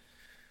good?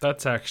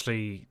 That's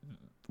actually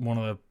one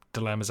of the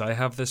dilemmas I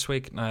have this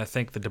week. Now, I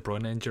think the De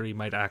Bruyne injury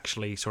might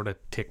actually sort of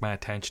take my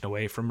attention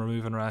away from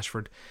removing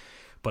Rashford.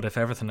 But if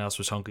everything else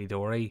was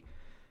hunky-dory,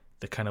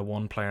 the kind of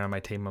one player on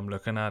my team I'm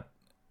looking at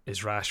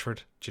is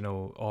Rashford.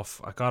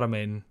 I got him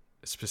in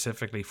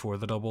specifically for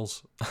the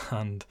doubles,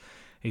 and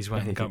he's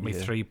went and got me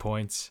 3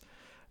 points.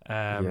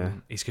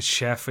 He's got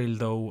Sheffield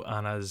though,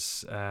 and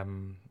as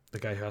the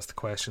guy who asked the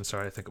question,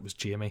 sorry, I think it was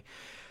Jamie,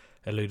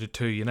 alluded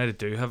to, United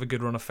do have a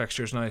good run of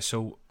fixtures now,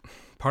 so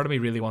part of me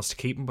really wants to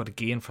keep him, but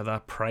again, for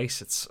that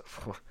price, it's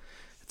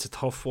a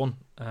tough one.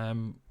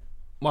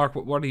 Mark,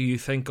 what do you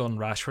think on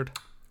Rashford?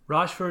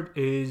 Rashford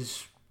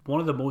is one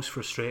of the most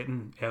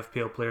frustrating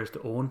FPL players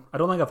to own. I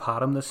don't think I've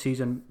had him this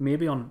season.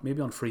 Maybe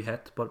on free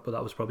hit, but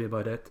that was probably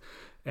about it.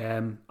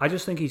 I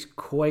just think he's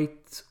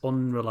quite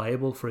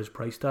unreliable for his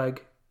price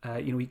tag.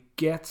 He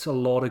gets a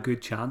lot of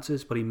good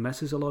chances, but he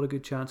misses a lot of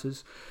good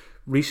chances.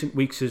 Recent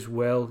weeks as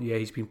well,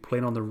 he's been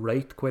playing on the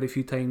right quite a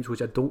few times,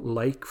 which I don't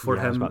like for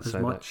him as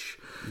much.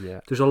 That. Yeah,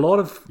 there's a lot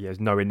of it's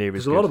nowhere near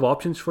as good. A lot of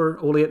options for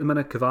Ole at the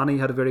minute. Cavani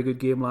had a very good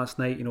game last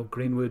night.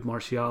 Greenwood,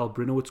 Martial,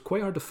 Bruno. It's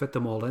quite hard to fit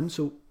them all in.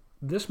 So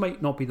this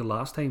might not be the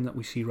last time that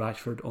we see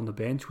Rashford on the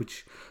bench,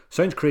 which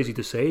sounds crazy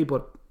to say,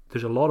 but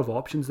there's a lot of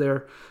options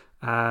there.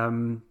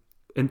 In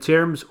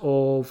terms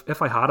of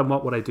if I had him,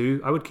 what would I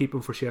do? I would keep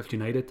him for Sheffield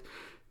United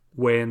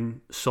when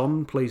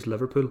Son plays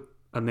Liverpool.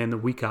 And then the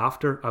week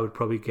after, I would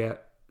probably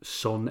get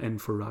Son in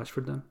for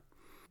Rashford then.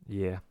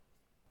 Yeah.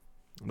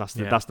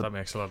 That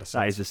makes a lot of sense.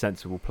 That is a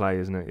sensible play,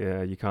 isn't it?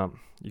 Yeah, you can't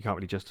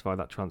really justify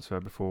that transfer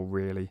before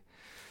really.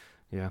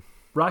 Yeah.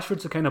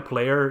 Rashford's the kind of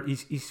player,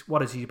 he's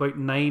what is he, about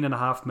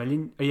 9.5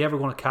 million? Are you ever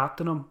going to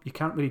captain him? You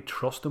can't really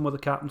trust him with a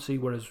captaincy,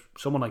 whereas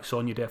someone like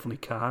Son, you definitely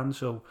can.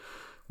 So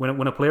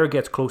when a player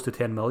gets close to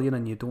 10 million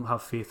and you don't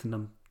have faith in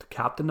them to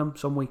captain them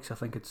some weeks, I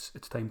think it's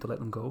time to let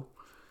them go.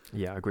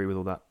 Yeah, I agree with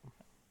all that.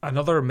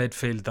 Another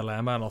midfield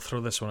dilemma, and I'll throw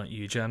this one at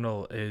you,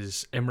 General,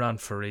 is Imran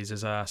Fariz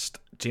has asked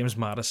James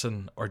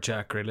Maddison or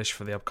Jack Grealish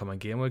for the upcoming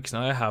game weeks.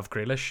 Now, I have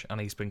Grealish,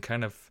 and he's been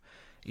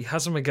he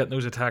hasn't been getting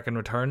those attacking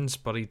returns,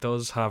 but he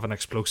does have an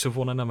explosive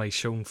one in him. He's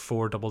shown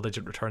 4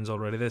 double-digit returns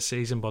already this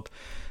season, but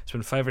it's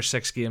been 5 or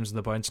 6 games in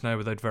the bounce now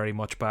without very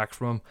much back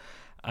from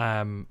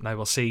him. Now,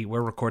 we'll see.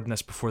 We're recording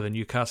this before the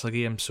Newcastle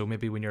game, so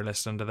maybe when you're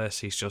listening to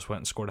this, he's just went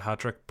and scored a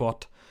hat-trick.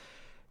 But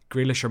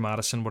Grealish or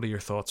Maddison, what are your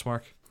thoughts,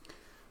 Mark?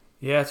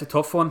 Yeah, it's a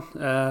tough one.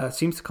 It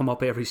seems to come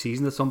up every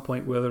season at some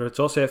point, whether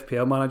it's us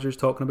FPL managers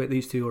talking about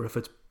these two or if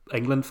it's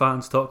England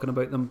fans talking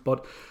about them.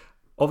 But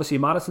obviously,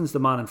 Maddison's the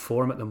man in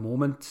form at the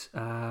moment.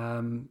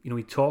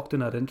 He talked in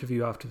that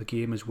interview after the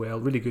game as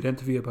well. Really good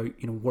interview about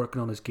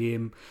working on his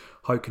game.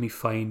 How can he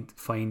find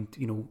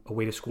a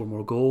way to score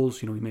more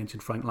goals? He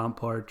mentioned Frank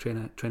Lampard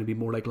trying to be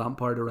more like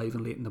Lampard,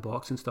 arriving late in the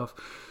box and stuff.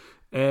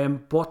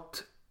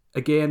 But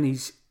again,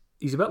 he's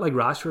a bit like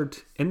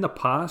Rashford. In the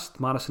past,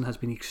 Maddison has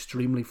been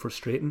extremely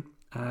frustrating.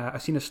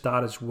 I've seen a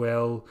stat as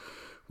well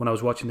when I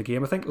was watching the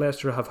game. I think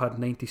Leicester have had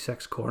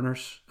 96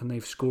 corners and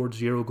they've scored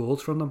 0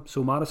 goals from them.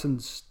 So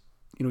Maddison's,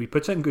 he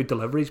puts in good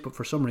deliveries, but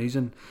for some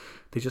reason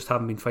they just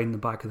haven't been finding the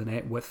back of the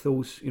net with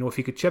those. If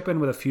he could chip in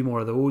with a few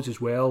more of those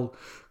as well,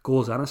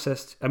 goals and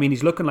assists. I mean,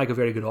 he's looking like a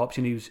very good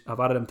option.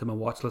 I've added him to my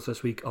watch list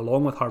this week,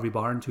 along with Harvey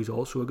Barnes, who's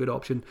also a good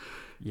option.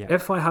 Yeah.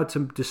 If I had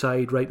to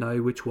decide right now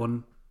which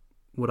one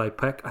would I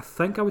pick, I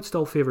think I would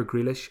still favour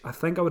Grealish. I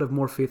think I would have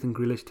more faith in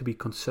Grealish to be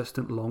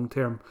consistent long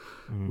term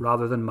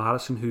rather than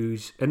Maddison,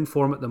 who's in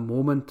form at the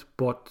moment,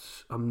 but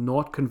I'm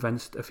not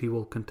convinced if he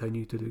will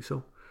continue to do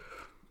so.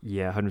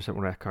 Yeah, 100%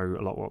 want to echo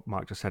a lot what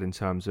Mark just said in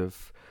terms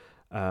of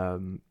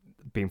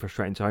being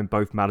frustrating to him.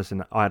 Both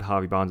Maddison, I had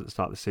Harvey Barnes at the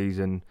start of the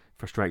season,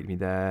 frustrated me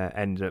there,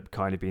 ended up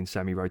kind of being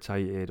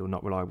semi-rotated or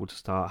not reliable to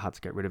start, had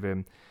to get rid of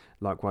him.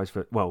 Likewise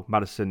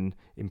Maddison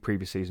in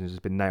previous seasons has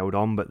been nailed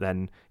on, but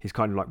then he's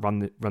kind of like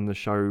run the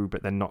show,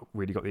 but then not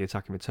really got the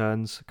attacking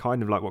returns.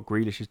 Kind of like what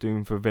Grealish is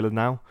doing for Villa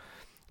now,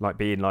 like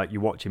being like you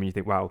watch him and you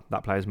think, wow,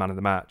 that player's man of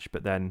the match,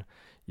 but then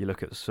you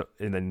look at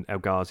and then El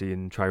Ghazi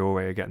and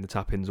Traore are getting the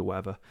tap-ins or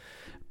whatever.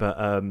 But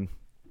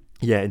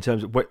in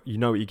terms of what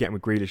you're getting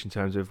with Grealish, in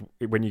terms of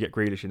when you get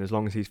Grealish in, as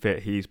long as he's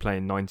fit, he's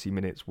playing 90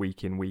 minutes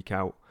week in, week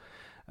out.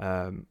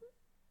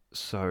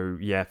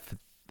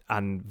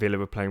 And Villa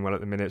were playing well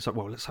at the minute. So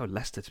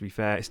Leicester, to be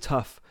fair, it's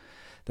tough.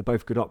 They're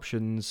both good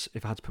options.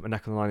 If I had to put my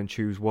neck on the line and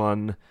choose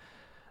one,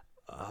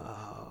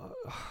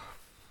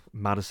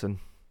 Maddison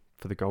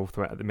for the goal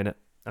threat at the minute,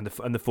 and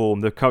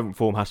the current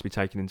form has to be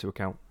taken into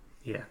account.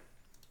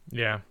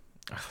 Yeah.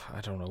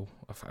 I don't know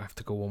if I have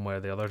to go one way or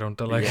the other. Don't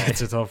I? Like,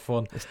 it's a tough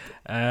one.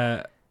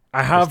 I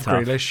have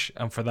Grealish,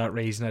 and for that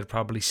reason, I'd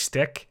probably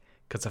stick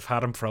because I've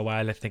had him for a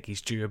while. I think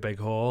he's due a big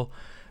haul.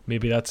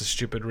 Maybe that's a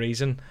stupid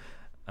reason.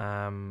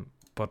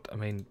 But I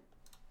mean,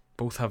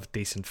 both have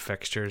decent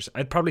fixtures.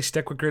 I'd probably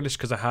stick with Grealish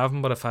because I have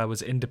him, but if I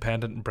was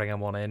independent and bringing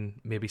one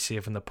in, maybe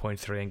saving the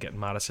 0.3 and getting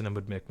Maddison in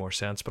would make more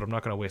sense. But I'm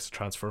not going to waste a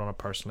transfer on it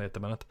personally at the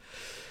minute.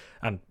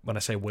 And when I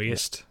say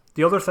waste,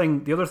 the other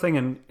thing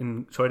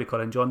in sorry to cut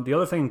in, John. The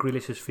other thing in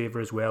Grealish's favour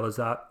as well is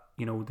that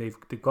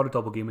they've got a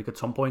double game week at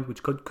some point,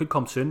 which could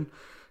come soon.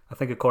 I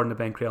think according to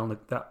Ben Crellin,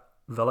 that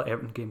Villa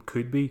Everton game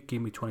could be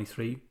game week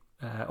 23.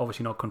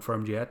 Obviously not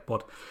confirmed yet,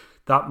 but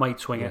that might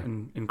swing it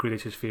in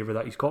Grealish's favour,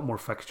 that he's got more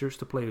fixtures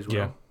to play as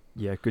well.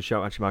 Yeah, good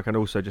shout actually, Mark. And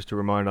also just to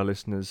remind our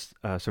listeners,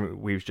 something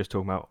we was just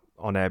talking about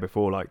on air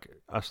before, like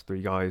us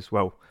three guys,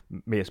 well,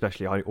 me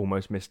especially, I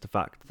almost missed the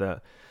fact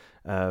that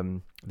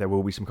there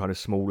will be some kind of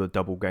smaller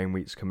double game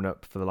weeks coming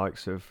up for the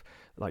likes of,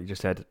 like you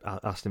just said,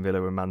 Aston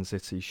Villa and Man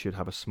City should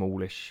have a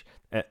smallish,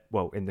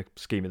 in the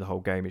scheme of the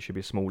whole game, it should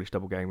be a smallish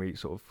double game week,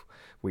 sort of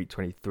week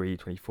 23,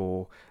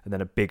 24, and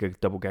then a bigger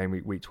double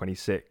game week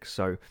 26.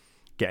 So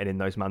getting in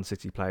those Man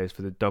City players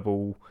for the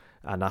double,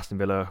 and Aston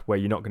Villa, where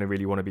you're not going to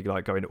really want to be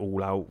like going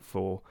all out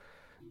for,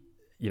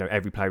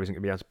 every player isn't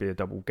going to be able to be a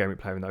double game week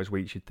player in those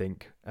weeks, you'd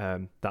think.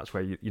 That's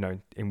where,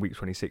 in week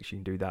 26 you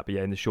can do that. But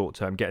yeah, in the short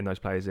term, getting those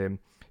players in,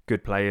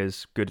 good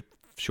players, good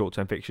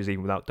short-term fixtures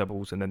even without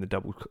doubles, and then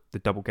the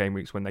double game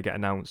weeks when they get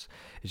announced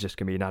is just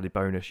going to be an added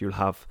bonus. You'll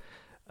have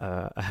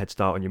a head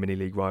start on your mini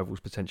league rivals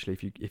potentially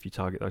if you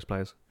target those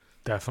players.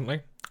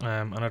 Definitely.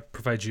 And it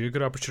provides you a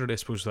good opportunity, I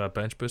suppose, with that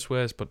bench boost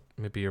ways, but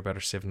maybe you're better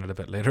saving it a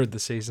bit later in the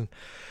season.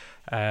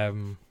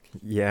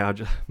 Yeah, I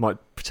just might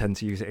pretend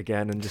to use it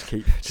again and just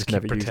keep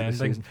never using it this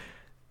season.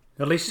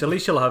 At least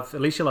you'll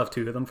have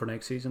two of them for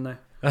next season now.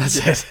 That's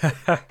it.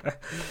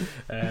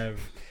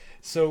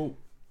 So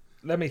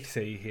let me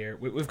see here.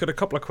 We've got a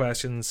couple of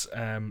questions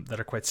that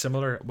are quite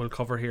similar we'll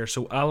cover here.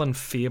 So Alan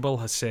Fable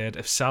has said,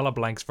 if Salah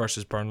blanks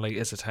versus Burnley,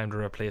 is it time to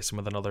replace him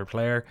with another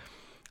player?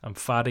 And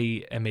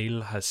Fadi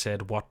Emil has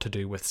said, what to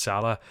do with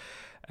Salah?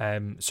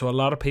 So a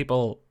lot of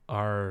people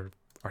are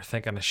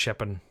thinking of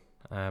shipping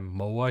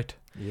Mo out.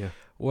 Yeah.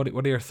 What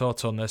are your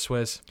thoughts on this,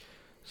 Wiz?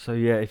 So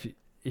yeah,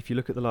 if you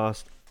look at the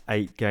last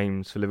 8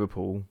 games for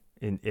Liverpool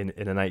in an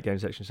 8-game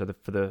section, so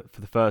for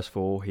the first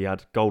 4, he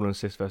had goal and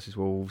assist versus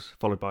Wolves,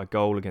 followed by a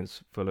goal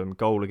against Fulham,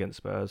 goal against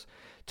Spurs,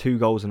 2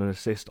 goals and an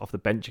assist off the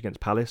bench against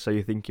Palace. So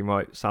you're thinking,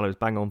 right, Salah's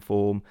bang on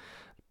form,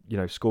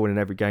 scoring in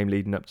every game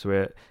leading up to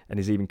it, and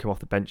he's even come off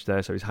the bench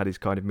there, so he's had his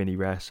kind of mini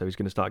rest, so he's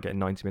going to start getting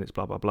 90 minutes,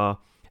 blah blah blah.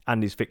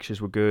 And his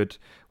fixtures were good: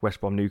 West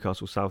Brom,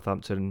 Newcastle,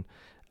 Southampton,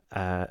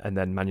 and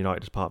then Man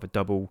United as part of a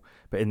double.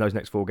 But in those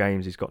next 4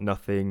 games, he's got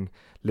nothing.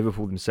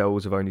 Liverpool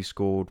themselves have only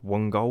scored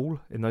 1 goal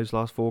in those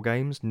last 4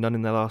 games, none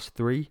in their last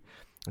 3.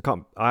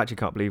 I actually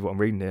can't believe what I'm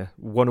reading here.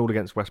 1-1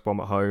 against West Brom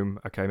at home,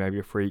 okay, maybe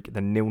a freak.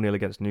 Then 0-0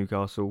 against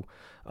Newcastle,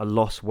 a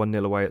loss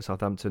 1-0 away at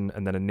Southampton,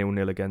 and then a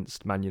 0-0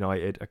 against Man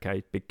United.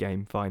 Okay, big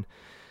game, fine.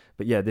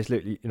 But yeah, this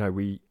literally,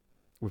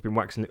 we've been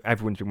waxing.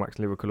 Everyone's been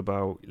waxing Liverpool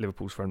about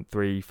Liverpool's front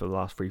 3 for the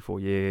last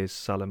 3-4 years.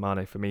 Salah,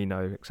 Mane,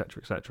 Firmino,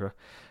 etc., etc.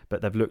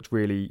 But they've looked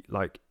really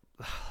like,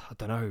 I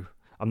don't know.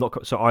 I'm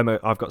not. So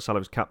I've got Salah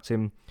as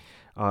captain.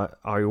 I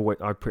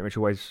pretty much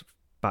always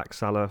back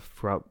Salah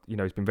throughout.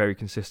 He's been very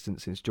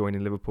consistent since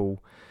joining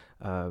Liverpool.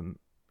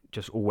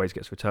 Just always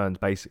gets returns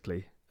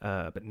basically.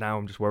 But now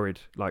I'm just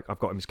worried. Like, I've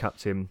got him as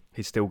captain.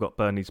 He's still got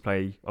Burnley to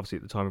play, obviously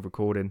at the time of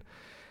recording.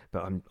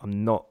 But I'm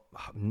not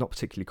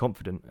particularly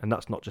confident, and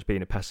that's not just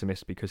being a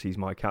pessimist because he's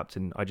my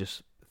captain. I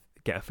just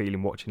get a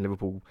feeling watching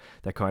Liverpool,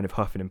 they're kind of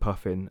huffing and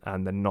puffing,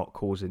 and they're not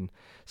causing.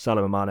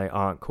 Salah and Mane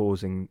aren't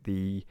causing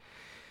the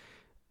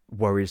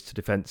worries to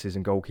defences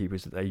and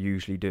goalkeepers that they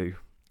usually do.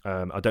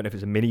 I don't know if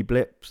it's a mini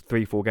blip.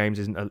 3-4 games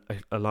isn't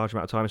a large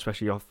amount of time,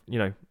 especially off.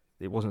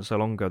 It wasn't so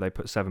long ago they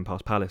put 7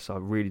 past Palace. So I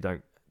really I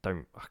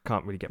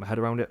can't really get my head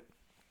around it.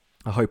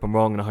 I hope I'm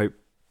wrong, and I hope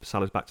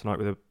Salah's back tonight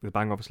with a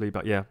bang, obviously.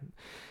 But yeah,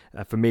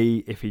 for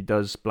me, if he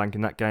does blank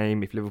in that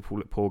game, if Liverpool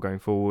look poor going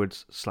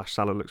forwards, /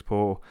 Salah looks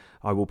poor,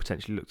 I will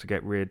potentially look to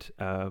get rid.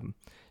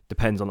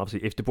 Depends on,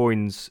 obviously, if De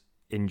Bruyne's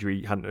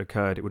injury hadn't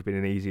occurred, it would have been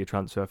an easier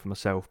transfer for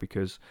myself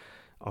because,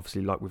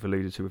 obviously, like we've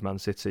alluded to with Man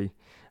City.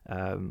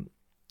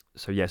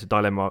 So yeah, it's a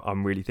dilemma.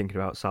 I'm really thinking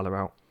about Salah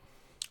out.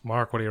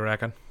 Mark, what do you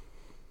reckon?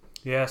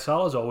 Yeah,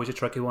 Salah's always a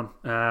tricky one.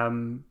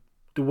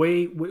 The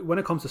way when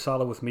it comes to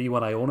Salah with me,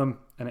 when I own him,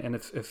 and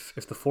if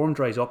the form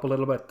dries up a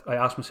little bit, I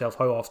ask myself,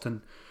 how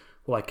often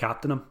will I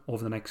captain him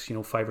over the next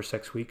 5 or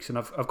 6 weeks? And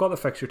I've got the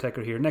fixture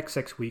ticker here. Next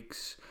 6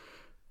 weeks,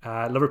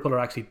 Liverpool are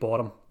actually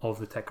bottom of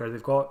the ticker.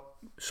 They've got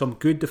some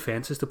good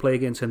defences to play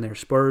against in there: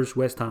 Spurs,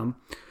 West Ham,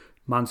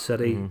 Man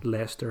City,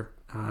 Leicester,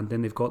 and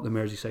then they've got the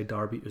Merseyside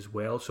derby as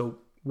well. So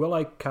will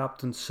I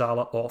captain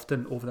Salah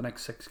often over the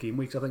next 6 game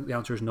weeks? I think the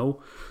answer is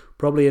no.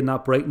 Probably in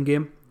that Brighton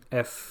game,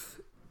 if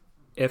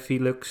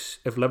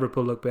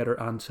Liverpool look better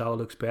and Salah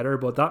looks better.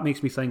 But that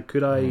makes me think,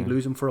 could I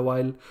lose him for a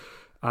while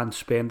and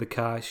spend the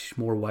cash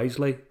more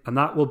wisely? And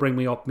that will bring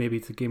me up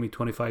maybe to game week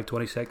 25,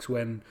 26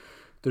 when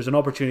there's an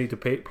opportunity to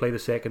play the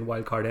second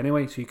wild card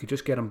anyway. So you could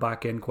just get him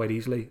back in quite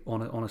easily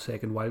on a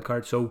second wild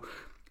card. So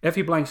if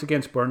he blanks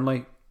against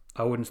Burnley,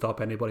 I wouldn't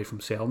stop anybody from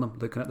selling him.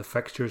 Looking at the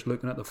fixtures,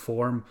 looking at the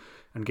form,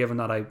 and given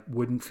that I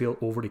wouldn't feel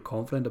overly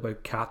confident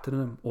about captaining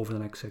him over the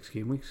next 6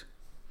 game weeks.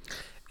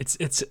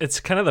 It's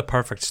kind of the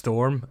perfect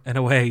storm in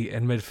a way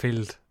in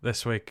midfield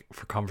this week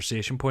for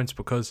conversation points,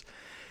 because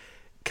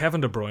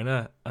Kevin De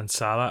Bruyne and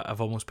Salah have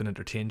almost been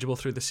interchangeable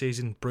through the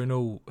season.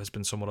 Bruno has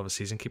been somewhat of a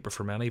season keeper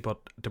for many, but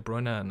De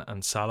Bruyne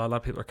and Salah, a lot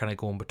of people are kind of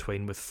going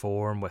between with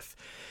form, with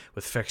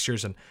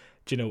fixtures. And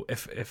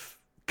if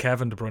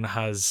Kevin De Bruyne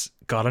has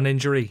got an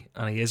injury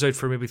and he is out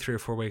for maybe 3 or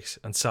 4 weeks,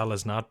 and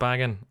Salah's not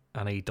banging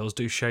and he does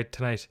do shout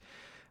tonight,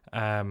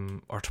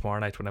 or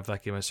tomorrow night, whenever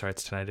that game is. Sorry,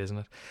 it's tonight,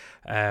 isn't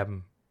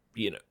it?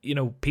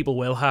 People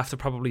will have to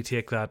probably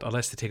take that,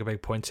 unless they take a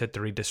big points hit,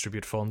 to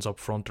redistribute funds up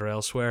front or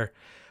elsewhere,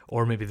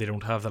 or maybe they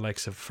don't have the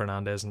likes of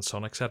Fernandes and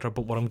Son, etc.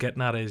 But what I'm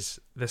getting at is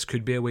this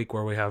could be a week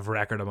where we have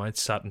record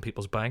amounts sat in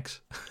people's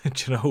banks.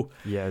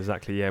 Yeah,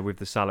 exactly. Yeah, with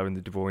the Salah and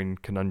the De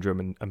Bruyne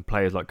conundrum, and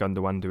players like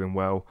Gundogan doing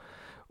well,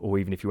 or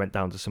even if you went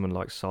down to someone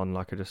like Son,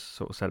 like I just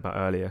sort of said about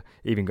earlier,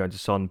 even going to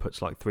Son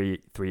puts like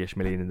three-ish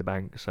million in the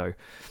bank. So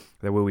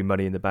there will be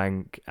money in the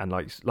bank, and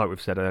like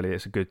we've said earlier,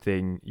 it's a good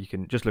thing. You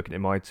can just looking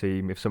at my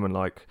team, if I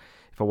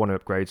want to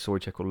upgrade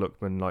Souček or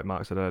Lookman, like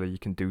Mark said earlier, you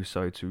can do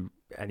so to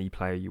any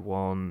player you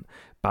want.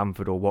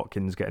 Bamford or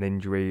Watkins get an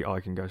injury, I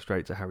can go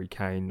straight to Harry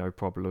Kane, no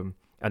problem.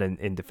 And then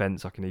in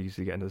defence, I can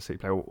easily get another City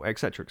player,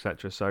 etc.,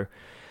 etc. So,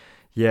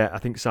 yeah, I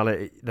think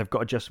Salah, they've got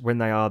to just, when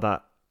they are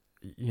that,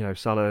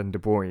 Salah and De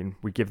Bruyne,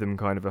 we give them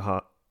kind of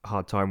a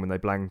hard time when they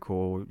blank,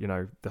 or,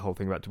 the whole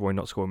thing about De Bruyne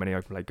not scoring many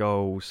open play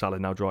goals, Salah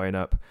now drying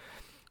up.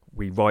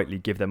 We rightly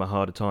give them a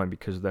harder time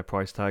because of their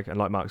price tag. And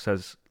like Mark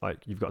says, like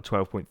you've got a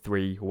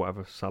 12.3 or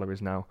whatever Salah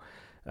is now,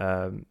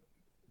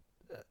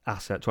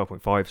 asset,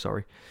 12.5,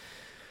 sorry,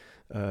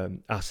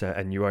 asset,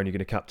 and you're only going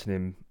to captain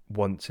him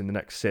once in the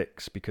next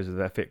 6 because of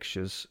their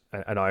fixtures.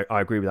 And I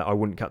agree with that. I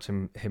wouldn't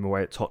captain him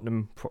away at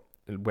Tottenham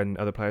when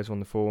other players are on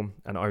the form,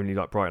 and only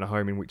like Brighton at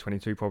home in week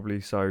 22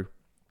 probably. So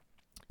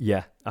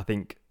yeah, I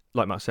think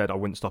like Matt said, I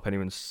wouldn't stop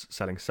anyone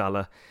selling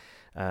Salah.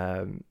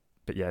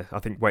 But yeah, I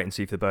think wait and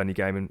see for the Burnley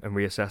game and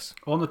reassess.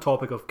 On the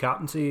topic of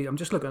captaincy, I'm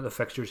just looking at the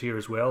fixtures here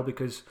as well,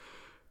 because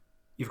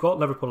you've got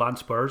Liverpool and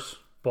Spurs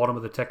bottom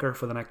of the ticker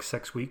for the next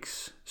 6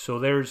 weeks. So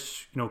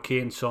there's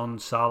Kane, Son,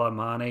 Salah,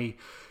 Mane.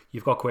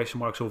 You've got question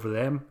marks over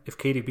them. If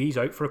KDB's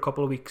out for a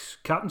couple of weeks,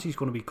 captaincy is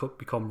going to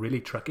become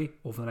really tricky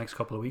over the next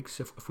couple of weeks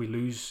if we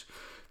lose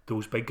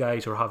those big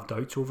guys or have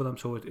doubts over them.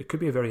 So it could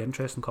be a very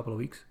interesting couple of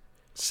weeks.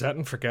 Set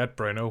and forget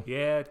Bruno.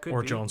 Yeah, it could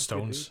or be. John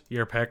Stones.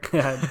 Your pick.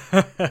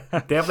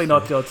 Definitely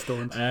not John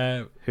Stones.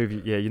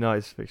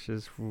 United's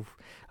fixtures.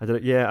 I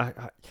don't know. Yeah,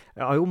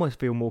 I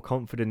almost feel more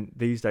confident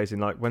these days in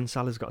like when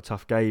Salah's got a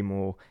tough game,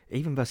 or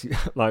even versus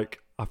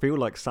like I feel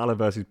like Salah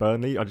versus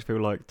Burnley. I just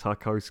feel like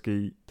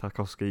Tarkowski,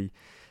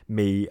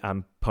 me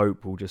and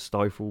Pope will just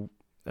stifle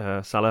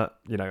Salah.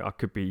 I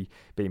could be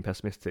being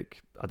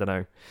pessimistic. I don't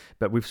know,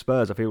 but with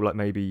Spurs, I feel like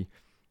maybe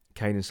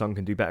Kane and Son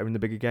can do better in the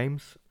bigger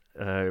games.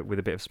 With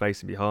a bit of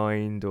space in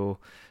behind, so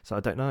I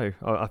don't know.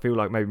 I feel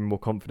like maybe more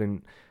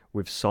confident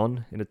with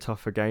Son in a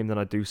tougher game than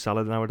I do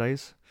Salah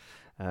nowadays.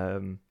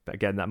 But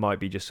again, that might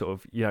be just sort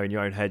of in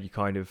your own head.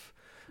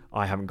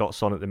 I haven't got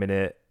Son at the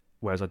minute,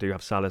 whereas I do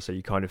have Salah, so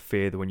you kind of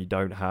fear the one you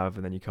don't have,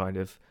 and then you kind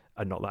of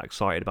are not that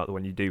excited about the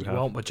one you do have. You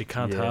want what you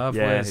can't have.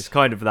 Yeah, it's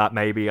kind of that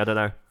maybe. I don't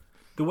know.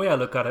 The way I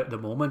look at it at the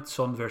moment,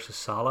 Son versus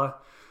Salah,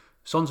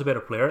 Son's a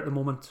better player at the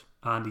moment,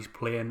 and he's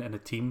playing in a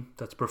team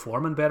that's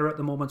performing better at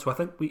the moment. So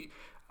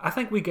I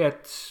think we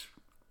get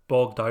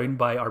bogged down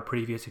by our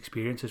previous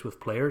experiences with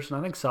players, and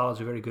I think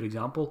Salah's a very good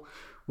example.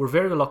 We're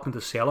very reluctant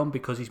to sell him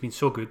because he's been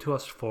so good to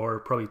us for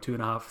probably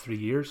 2.5-3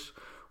 years.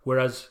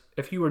 Whereas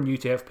if you were new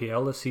to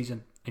FPL this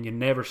season and you'd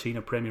never seen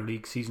a Premier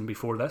League season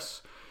before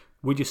this,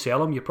 would you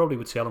sell him? You probably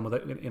would sell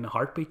him in a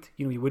heartbeat.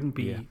 You wouldn't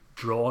be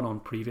drawn on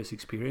previous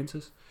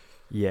experiences.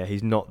 Yeah,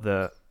 he's not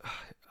the.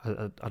 I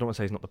don't want to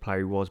say he's not the player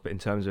he was, but in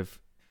terms of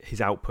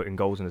his output in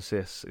goals and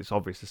assists, it's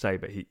obvious to say,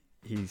 but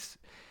it's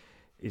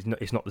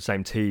not the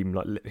same team.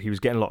 Like he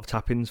was getting a lot of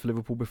tap-ins for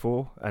Liverpool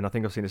before, and I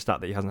think I've seen a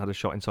stat that he hasn't had a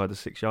shot inside the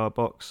 6-yard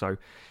box, so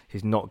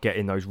he's not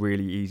getting those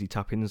really easy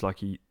tap-ins. Like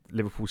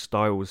Liverpool's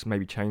style was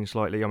maybe changed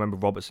slightly. I remember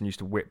Robertson used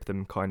to whip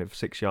them kind of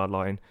 6-yard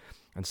line,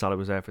 and Salah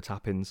was there for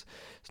tap-ins.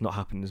 It's not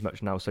happening as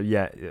much now. So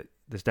yeah,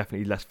 there's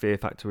definitely less fear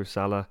factor with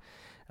Salah.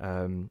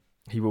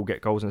 He will get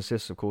goals and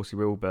assists, of course he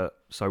will, but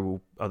so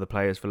will other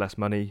players for less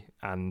money,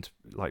 and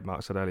like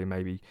Mark said earlier,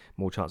 maybe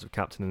more chance of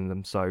captaining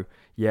them. So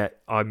yeah,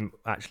 I'm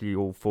actually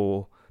all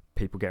for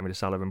people getting rid of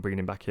Salah and bringing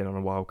him back in on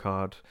a wild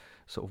card,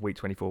 sort of week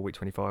 24, week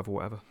 25 or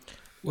whatever.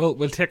 Well,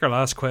 we'll take our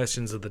last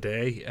questions of the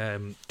day,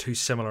 2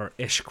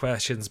 similar-ish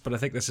questions, but I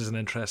think this is an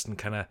interesting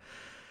kind of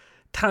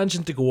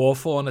tangent to go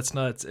off on. It's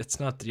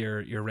not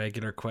your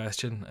regular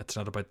question. It's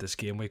not about this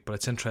game week, but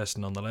it's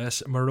interesting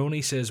nonetheless.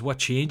 Maroney says, what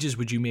changes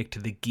would you make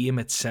to the game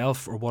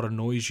itself, or what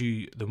annoys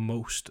you the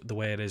most the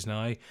way it is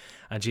now?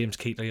 And James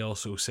Keatley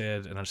also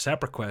said in a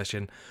separate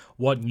question,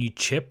 what new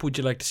chip would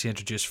you like to see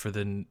introduced to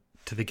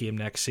the game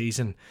next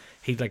season?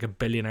 He'd like a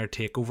billionaire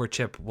takeover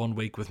chip 1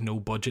 week with no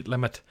budget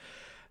limit.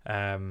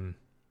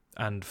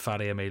 And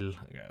Fatty Emil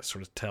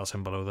sort of tells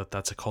him below that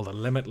that's called a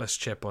limitless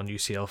chip on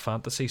UCL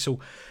Fantasy.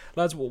 So,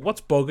 lads, what's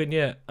bugging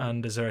you?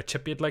 And is there a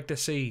chip you'd like to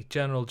see?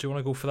 General, do you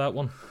want to go for that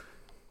one?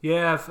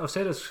 Yeah, I've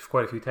said this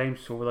quite a few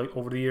times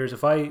over the years.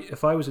 If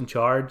I was in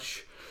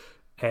charge,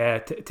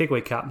 take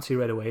away captaincy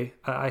right away.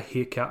 I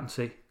hate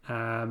captaincy.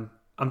 I'm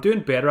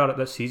doing better at it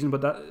this season,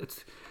 but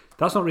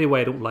that's not really why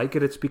I don't like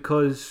it. It's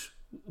because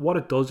what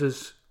it does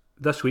is,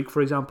 this week,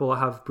 for example, I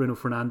have Bruno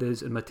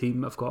Fernandes in my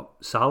team. I've got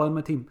Salah in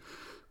my team,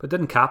 but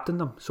didn't captain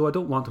them, so I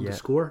don't want them to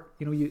score.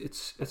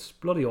 It's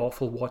bloody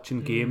awful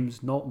watching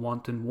games, not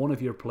wanting one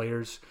of your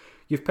players.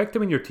 You've picked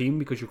him in your team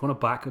because you're going to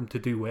back him to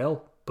do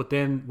well, but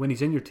then when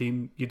he's in your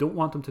team, you don't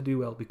want him to do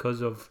well because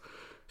of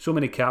so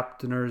many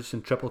captainers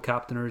and triple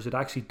captainers. It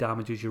actually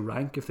damages your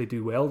rank if they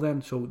do well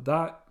then. So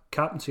that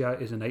captaincy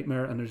is a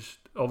nightmare, and there's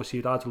obviously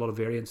it adds a lot of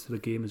variance to the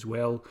game as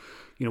well.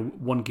 You know,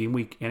 one game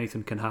week,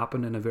 anything can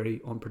happen in a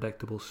very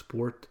unpredictable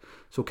sport.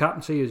 So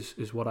captaincy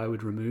is what I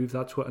would remove.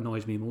 That's what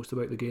annoys me most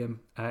about the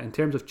game. In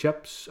terms of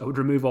chips, I would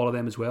remove all of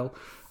them as well.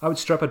 I would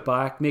strip it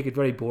back, make it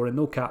very boring.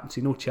 No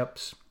captaincy, no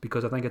chips,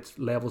 because I think it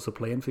levels the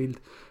playing field.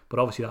 But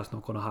obviously that's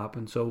not going to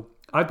happen. So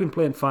I've been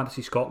playing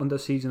Fantasy Scotland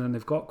this season, and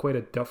they've got quite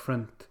a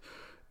different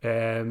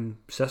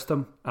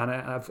system, and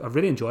I've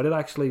really enjoyed it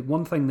actually.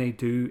 One thing they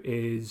do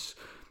is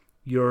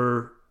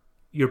your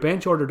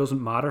bench order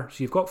doesn't matter.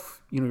 So you've got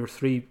your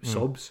three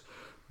subs,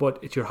 but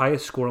it's your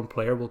highest scoring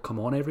player will come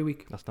on every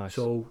week. That's nice.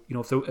 So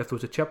if there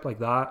was a chip like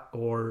that,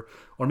 or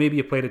maybe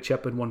you played a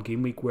chip in one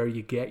game week where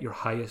you get your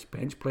highest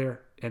bench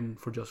player in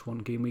for just one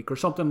game week, or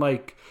something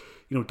like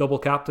double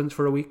captains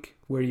for a week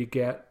where you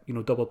get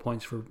double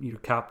points for your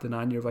captain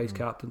and your vice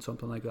captain,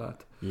 something like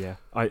that. Yeah,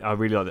 I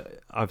really like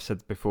that. I've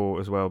said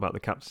before as well about the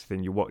captaincy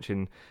thing. You're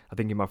watching, I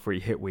think in my free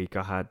hit week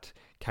I had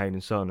Kane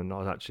and Son, and I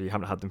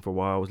haven't had them for a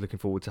while. I was looking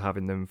forward to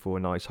having them for a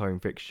nice home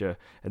fixture,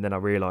 and then I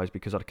realised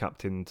because I'd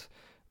captained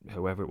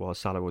whoever it was,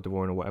 Salah or De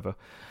Bruyne or whatever,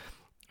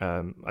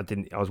 I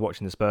was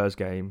watching the Spurs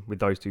game with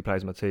those two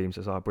players in my team,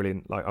 so it's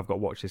brilliant. Like, I've got to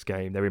watch this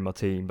game. They're in my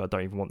team, but I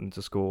don't even want them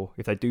to score.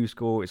 If they do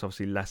score, it's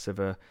obviously less of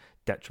a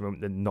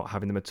detriment than not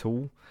having them at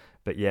all.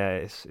 But yeah,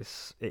 it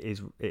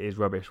is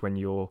rubbish when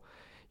you've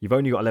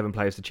only got 11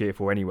 players to cheer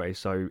for anyway,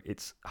 so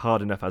it's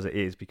hard enough as it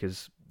is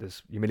because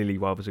your mini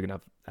league rivals are going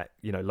to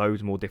have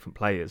loads more different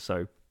players,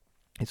 so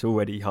it's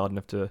already hard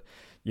enough to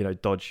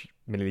dodge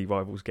mini league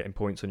rivals getting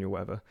points on you or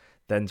whatever.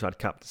 Then to add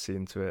captaincy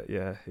into it,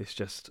 yeah, it's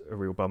just a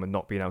real bum, and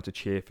not being able to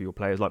cheer for your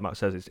players. Like Matt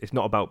says, it's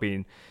not about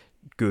being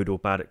good or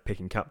bad at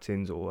picking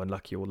captains or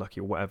unlucky or lucky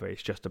or whatever.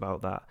 It's just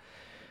about that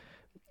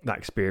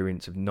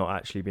experience of not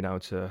actually being able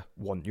to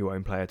want your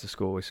own player to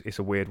score. It's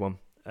a weird one.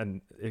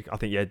 And I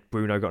think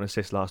Bruno got an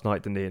assist last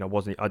night, didn't he?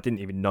 And I didn't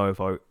even know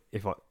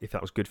if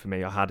that was good for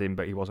me. I had him,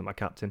 but he wasn't my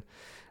captain.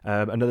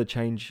 Another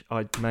change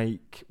I'd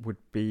make would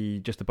be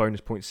just a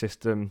bonus point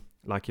system.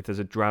 Like if there's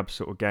a drab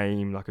sort of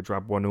game, like a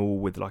drab 1-1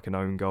 with like an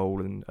own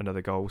goal and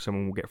another goal,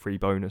 someone will get free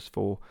bonus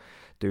for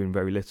doing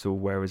very little.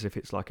 Whereas if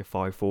it's like a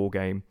 5-4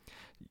 game,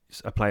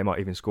 a player might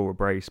even score a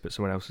brace, but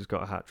someone else has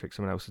got a hat trick,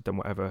 someone else has done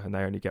whatever, and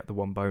they only get the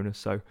one bonus.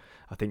 So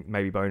I think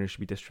maybe bonus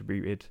should be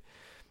distributed.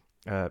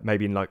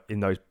 Maybe in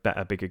those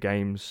bigger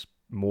games,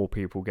 more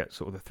people get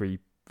sort of the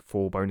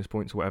 3-4 bonus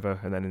points or whatever,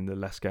 and then in the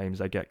less games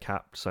they get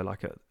capped, so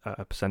like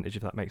a percentage,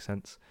 if that makes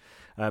sense.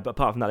 But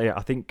apart from that, yeah,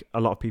 I think a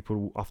lot of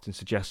people often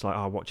suggest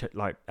watch it,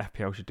 like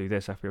FPL should do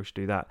this, FPL should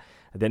do that.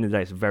 At the end of the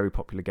day, it's a very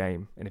popular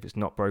game, and if it's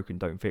not broken,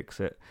 don't fix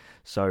it.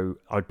 So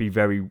I'd be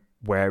very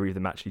wary of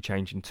them actually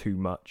changing too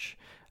much.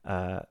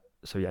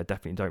 So yeah, I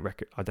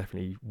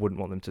definitely wouldn't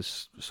want them to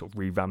sort of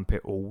revamp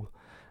it all.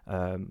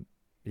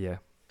 Yeah.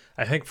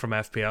 I think from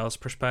FPL's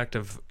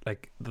perspective,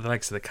 like the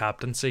likes of the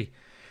captaincy,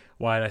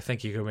 while I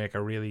think you can make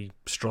a really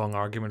strong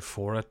argument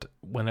for it,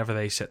 whenever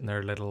they sit in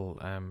their little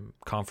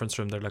conference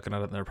room, they're looking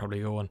at it and they're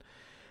probably going,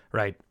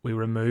 right, we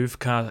remove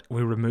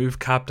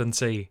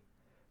captaincy.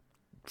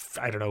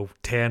 I don't know,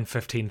 10,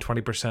 15,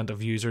 20%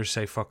 of users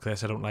say, fuck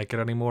this, I don't like it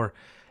anymore.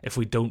 If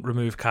we don't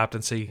remove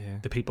captaincy,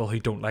 the people who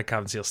don't like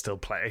captaincy will still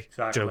play.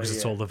 Exactly, because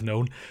it's all they've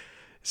known.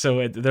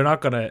 So they're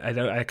not going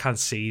to... I can't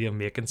see them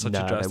making such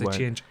a drastic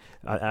change.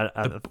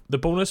 The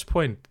bonus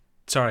point...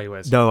 Sorry,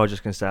 Wes. No, I was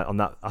just going to say on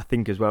that, I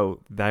think as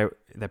well, they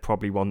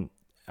probably want...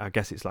 I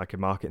guess it's like a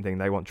marketing thing.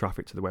 They want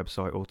traffic to the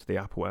website or to the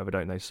app or whatever,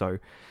 don't they? So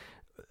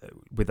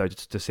with those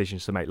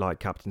decisions to make like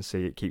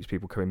captaincy, it keeps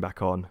people coming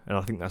back on. And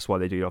I think that's why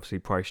they do, obviously,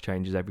 price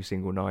changes every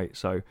single night.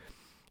 So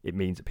it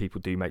means that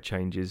people do make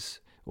changes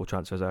or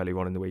transfers earlier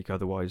on in the week.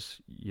 Otherwise,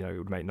 it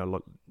would make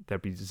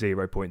there'd be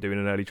 0 point doing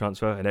an early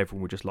transfer, and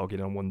everyone would just log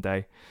in on one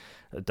day.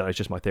 That's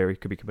just my theory.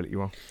 Could be completely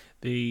wrong.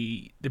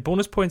 The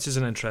bonus points is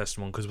an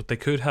interesting one because what they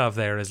could have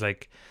there is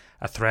like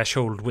a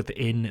threshold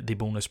within the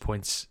bonus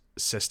points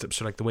system.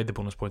 So like the way the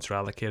bonus points are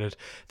allocated,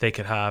 they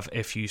could have,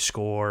 if you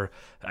score,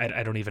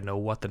 I don't even know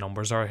what the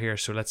numbers are here.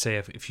 So let's say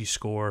if you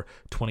score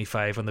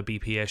 25 on the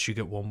BPS, you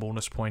get 1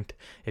 bonus point.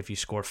 If you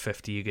score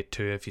 50, you get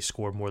 2. If you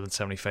score more than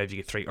 75, you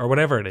get 3, or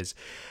whatever it is.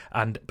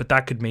 But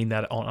that could mean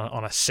that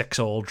on a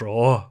 6-all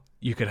draw,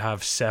 you could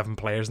have 7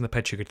 players in the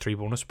pitch, you get 3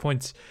 bonus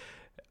points,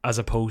 as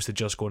opposed to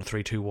just going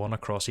 3-2-1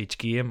 across each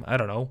game. I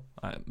don't know.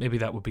 Maybe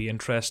that would be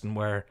interesting,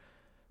 where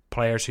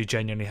players who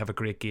genuinely have a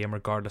great game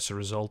regardless of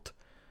result,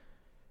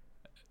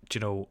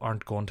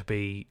 aren't going to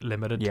be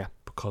limited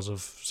because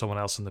of someone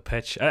else in the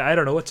pitch. I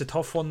don't know. It's a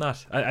tough one,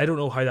 that. I don't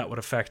know how that would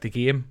affect the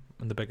game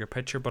in the bigger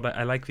picture, but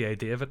I like the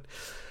idea of it.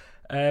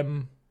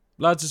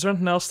 Lads, is there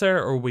anything else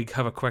there, or we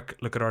have a quick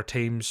look at our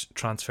teams,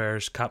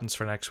 transfers, captains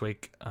for next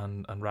week,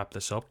 and wrap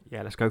this up?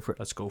 Yeah, let's go for it.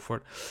 Let's go for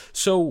it.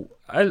 So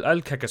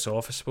I'll kick us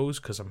off, I suppose,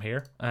 because I'm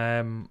here.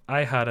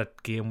 I had a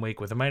game week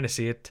with a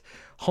 -8,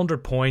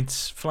 100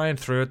 points, flying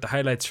through it. The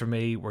highlights for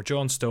me were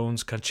John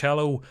Stones,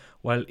 Cancelo.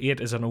 While 8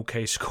 is an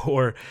okay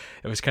score,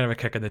 it was kind of a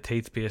kick in the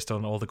teeth based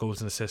on all the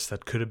goals and assists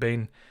that could have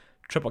been.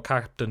 Triple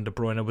captain De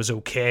Bruyne was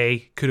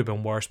okay, could have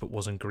been worse, but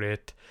wasn't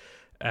great.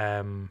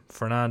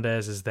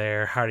 Fernandes is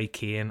there, Harry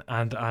Kane,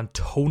 and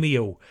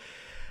Antonio.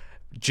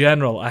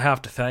 General, I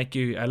have to thank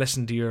you. I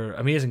listened to your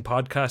amazing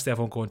podcast.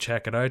 Everyone go and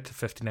check it out, the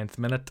 59th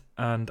minute.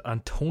 And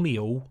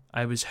Antonio,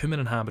 I was humming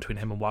and hawing between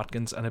him and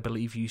Watkins, and I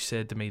believe you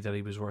said to me that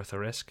he was worth a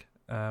risk.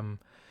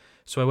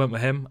 So I went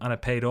with him, and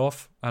it paid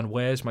off. And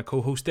Wes, my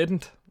co-host,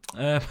 didn't.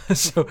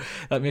 So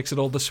that makes it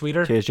all the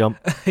sweeter. Cheers, John.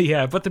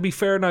 Yeah, but to be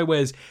fair now,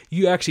 Wes,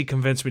 you actually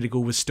convinced me to go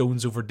with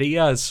Stones over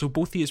Diaz. So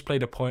both of you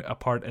played a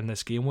part in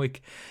this game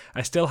week.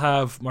 I still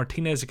have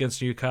Martinez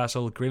against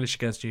Newcastle, Grealish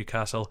against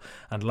Newcastle,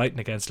 and Leighton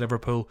against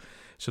Liverpool.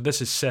 So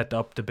this is set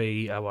up to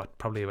be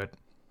probably about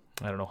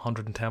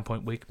 110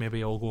 point week,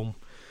 maybe all going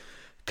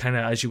kind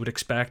of as you would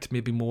expect,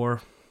 maybe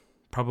more,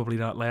 probably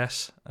not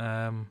less.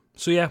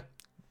 So yeah,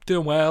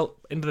 doing well,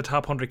 into the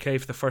top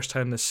 100k for the first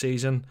time this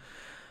season,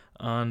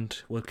 and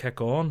we'll kick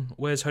on.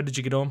 Wes, how did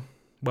you get on?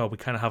 Well, we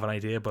kind of have an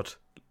idea, but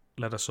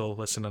let us all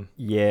listen in.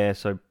 Yeah,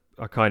 so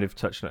I kind of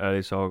touched on it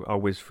earlier, so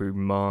I'll whiz through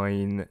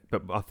mine,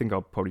 but I think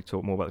I'll probably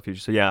talk more about the future.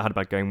 So yeah, I had a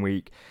bad game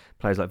week.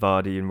 Players like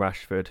Vardy and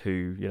Rashford,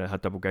 who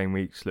had double game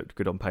weeks, looked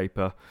good on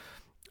paper,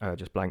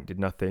 just blank, did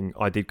nothing.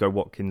 I did go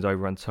Watkins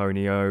over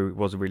Antonio. It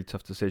was a really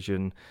tough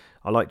decision.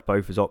 I liked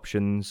both as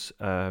options,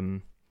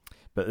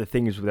 but the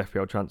thing is with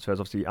FPL transfers,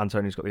 obviously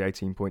Antonio's got the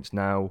 18 points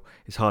now.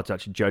 It's hard to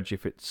actually judge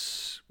if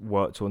it's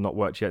worked or not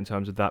worked yet in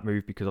terms of that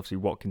move, because obviously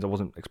Watkins, I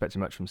wasn't expecting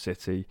much from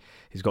City.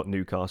 He's got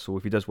Newcastle.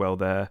 If he does well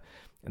there,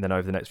 and then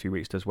over the next few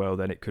weeks does well,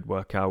 then it could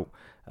work out.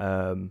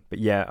 But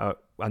yeah,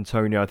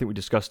 Antonio, I think we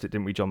discussed it,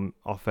 didn't we, John,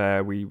 off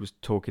air? We was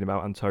talking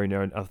about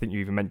Antonio, and I think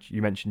you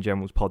mentioned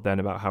General's pod then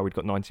about how he'd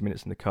got 90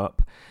 minutes in the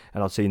Cup,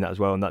 and I've seen that as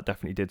well, and that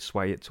definitely did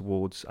sway it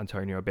towards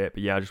Antonio a bit.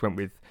 But yeah, I just went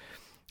with,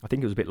 I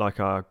think it was a bit like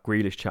our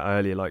Grealish chat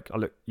earlier. Like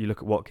you look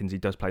at Watkins, he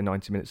does play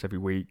 90 minutes every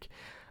week.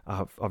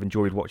 I've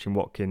enjoyed watching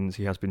Watkins.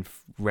 He has been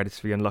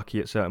relatively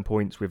unlucky at certain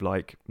points with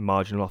like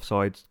marginal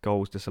offsides,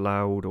 goals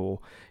disallowed,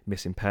 or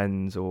missing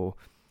pens, or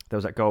there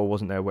was that goal,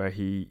 wasn't there, where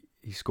he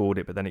scored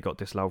it, but then it got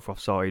disallowed for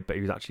offside, but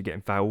he was actually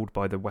getting fouled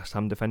by the West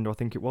Ham defender, I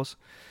think it was.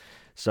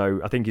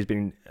 So I think he's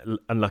been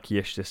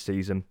unlucky-ish this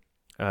season.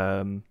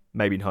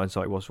 Maybe in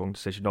hindsight it was the wrong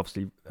decision.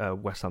 Obviously,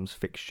 West Ham's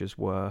fixtures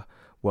were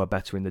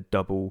better in the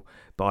double,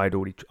 but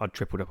I'd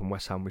tripled up on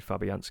West Ham with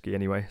Fabianski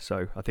anyway,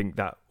 so I think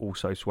that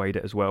also swayed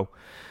it as well.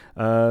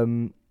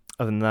 Other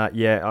than that,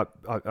 yeah,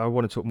 I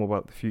want to talk more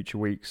about the future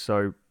weeks.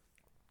 So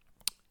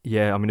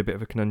yeah, I'm in a bit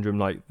of a conundrum.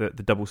 Like the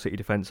double City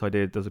defence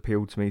idea does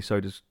appeal to me. So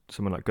does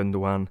someone like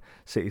Gundogan.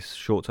 City's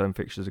short-term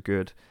fixtures are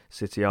good.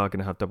 City are going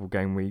to have double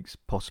game weeks,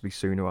 possibly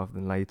sooner rather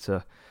than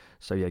later.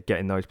 So yeah,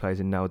 getting those players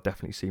in now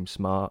definitely seems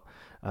smart.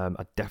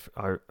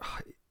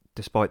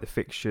 Despite the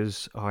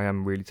fixtures, I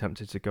am really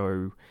tempted to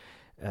go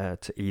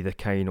to either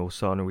Kane or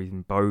Son, or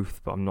even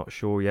both, but I'm not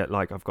sure yet.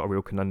 Like I've got a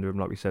real conundrum,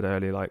 like we said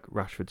earlier. Like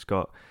Rashford's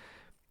got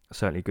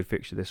certainly a good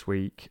fixture this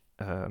week.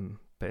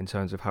 But in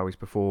terms of how he's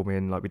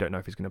performing, like we don't know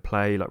if he's going to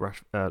play.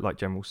 Like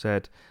General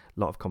said, a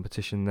lot of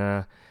competition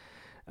there.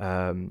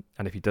 And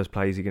if he does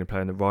play, is he going to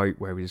play on the right,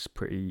 where he's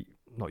pretty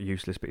not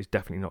useless, but he's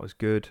definitely not as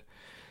good.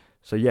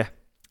 So yeah,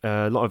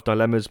 a lot of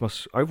dilemmas. My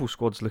overall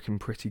squad's looking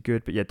pretty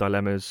good, but yeah,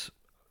 dilemmas.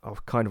 I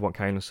kind of want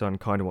Kane and Son,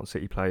 kind of want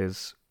City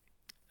players.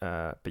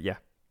 But yeah,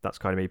 that's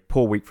kind of me.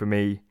 Poor week for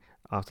me.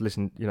 After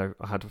listening,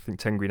 I had I think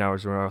 10 green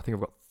hours in a row. I think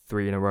I've got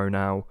 3 in a row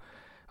now.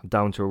 I'm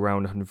down to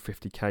around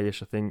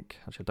 150k-ish, I think.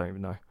 Actually, I don't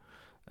even know.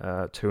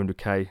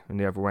 200k in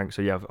the other rank,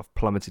 so yeah, I've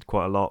plummeted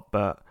quite a lot,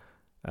 but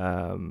it's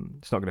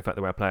not going to affect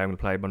the way I play. I'm going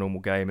to play my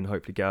normal game and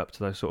hopefully get up to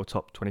those sort of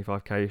top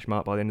 25k-ish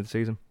mark by the end of the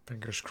season.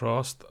 Fingers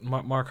crossed.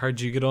 Mark, how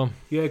did you get on?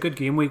 Yeah, good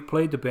game week.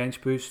 Played the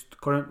bench boost.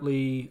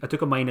 Currently, I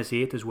took a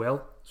 -8 as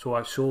well, so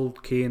I've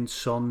sold Kane,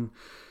 Son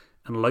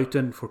and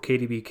Leighton for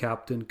KDB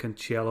captain,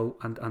 Cancelo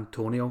and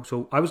Antonio.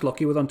 So I was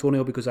lucky with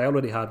Antonio because I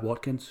already had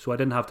Watkins, so I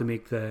didn't have to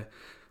make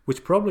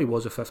which probably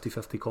was a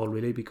 50-50 call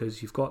really,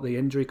 because you've got the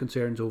injury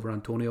concerns over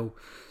Antonio,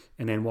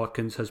 and then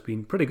Watkins has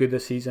been pretty good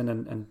this season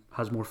and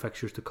has more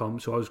fixtures to come.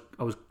 So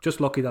I was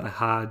just lucky that I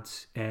had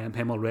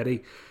him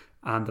already,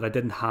 and that I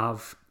didn't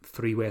have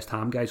 3 West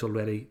Ham guys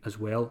already as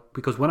well,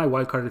 because when I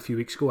wildcarded a few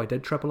weeks ago I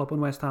did triple up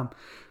on West Ham,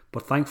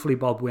 but thankfully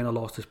Balbuena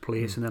lost his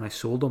place and then I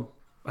sold him.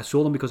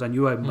 Because I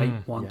knew I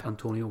might want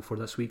Antonio for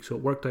this week, so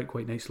it worked out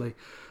quite nicely.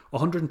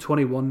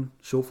 121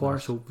 so far,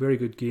 nice. So very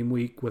good game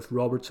week with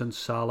Robertson,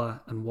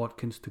 Salah and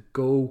Watkins to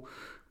go.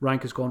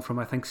 Rank has gone from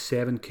I think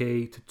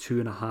 7k to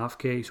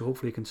 2.5k, so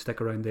hopefully he can stick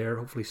around there.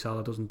 Hopefully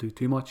Salah doesn't do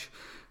too much.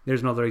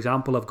 There's another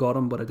example. I've got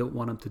him, but I don't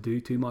want him to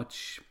do too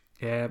much.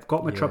 I've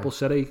got my triple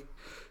City,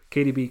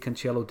 KDB,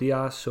 Cancelo,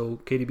 Diaz, so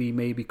KDB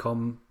may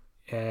become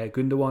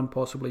Gundogan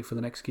possibly for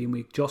the next game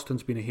week.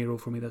 Justin's been a hero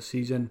for me this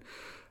season.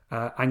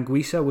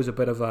 Anguissa was a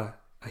bit of a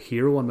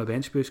hero on my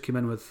bench boost, came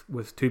in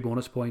with 2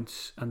 bonus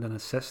points and an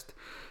assist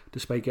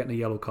despite getting a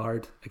yellow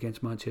card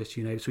against Manchester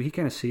United. So he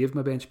kind of saved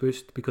my bench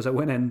boost, because I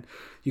went in,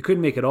 you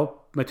couldn't make it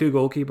up. My 2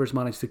 goalkeepers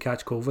managed to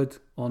catch COVID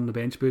on the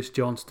bench boost,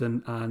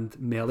 Johnston and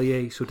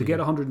Meslier. So to get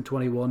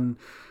 121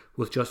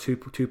 with just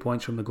two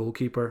points from the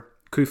goalkeeper,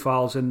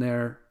 Koufal's in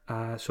there,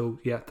 So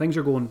yeah, things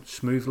are going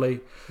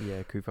smoothly.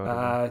 Yeah,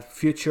 Kufal.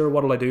 Future,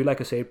 what'll I do?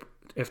 Like I say,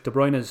 if De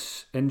Bruyne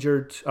is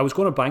injured, I was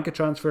going to bank a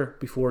transfer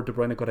before De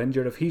Bruyne got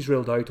injured. If he's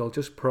ruled out, I'll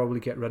just probably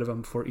get rid of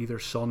him for either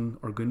Son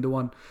or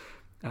Gundogan,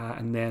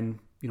 and then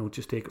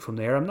just take it from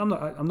there. I'm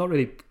not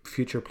really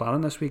future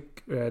planning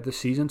this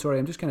season. Sorry,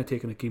 I'm just kind of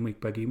taking it game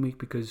week by game week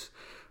because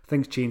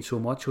things change so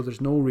much. So there's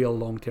no real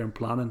long term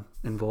planning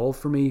involved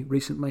for me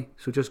recently.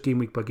 So just game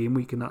week by game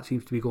week, and that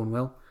seems to be going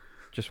well.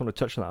 Just want to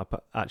touch on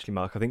that actually,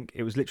 Mark. I think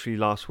it was literally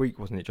last week,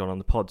 wasn't it, John, on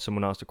the pod?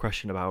 Someone asked a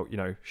question about,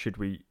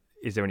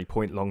 is there any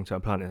point long-term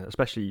planning?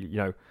 Especially,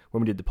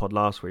 when we did the pod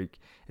last week,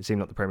 it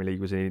seemed like the Premier League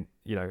was in,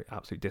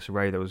 absolute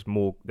disarray. There's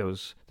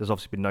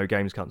obviously been no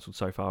games cancelled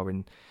so far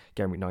in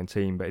game week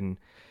 19, but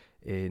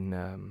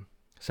in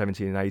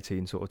 17 and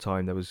 18 sort of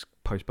time, there was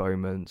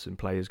postponements and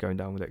players going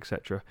down with it,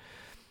 etc.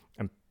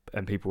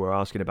 And people were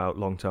asking about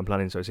long-term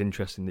planning. So it's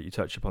interesting that you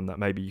touched upon that.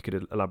 Maybe you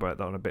could elaborate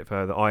that on a bit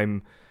further.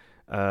 I'm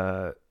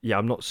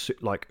not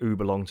like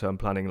uber long-term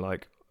planning,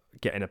 like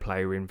getting a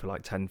player in for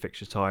like 10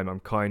 fixtures time. I'm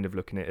kind of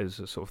looking at it as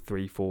a sort of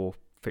 3-4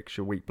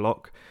 fixture week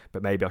block,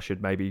 but maybe I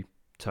should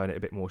turn it a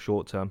bit more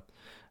short term.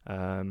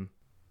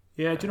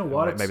 Yeah, do you know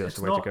what? Maybe that's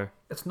the way to go.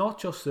 It's not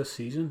just this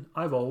season.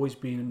 I've always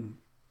been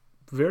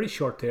very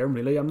short term,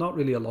 really. I'm not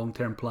really a long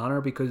term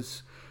planner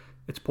because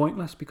it's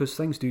pointless, because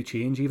things do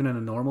change even in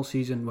a normal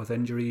season with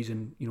injuries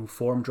and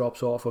form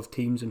drops off of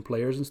teams and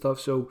players and stuff.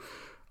 So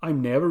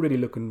I'm never really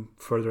looking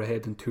further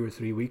ahead than 2 or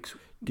 3 weeks.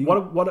 Do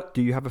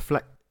you have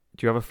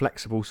a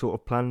flexible sort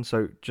of plan?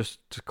 So just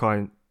to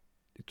kind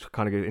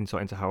of give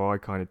insight into how I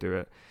kind of do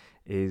it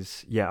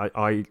is,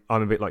 I'm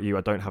a bit like you.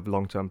 I don't have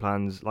long-term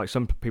plans. Like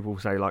some people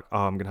say, like,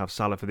 I'm going to have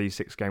Salah for these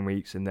 6 game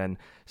weeks, and then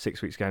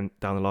 6 weeks down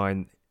the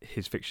line,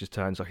 his fixtures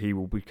turn, so he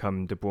will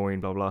become De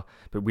Bruyne, blah, blah.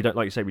 But we don't,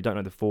 like you say, we don't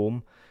know the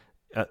form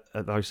at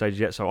those stages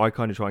yet. So I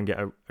kind of try and get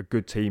a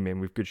good team in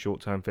with good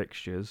short-term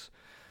fixtures,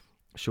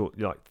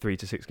 like 3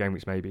 to 6 game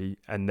weeks maybe,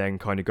 and then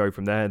kind of go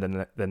from there.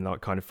 Then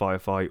like kind of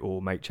firefight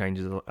or make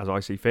changes as I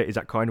see fit. Is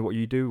that kind of what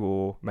you do,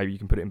 or maybe you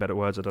can put it in better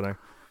words? I don't know.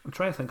 I'm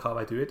trying to think how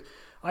I do it.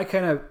 I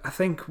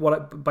think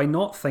by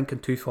not thinking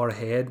too far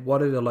ahead,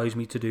 what it allows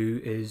me to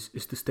do is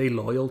to stay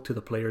loyal to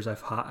the players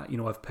I've had.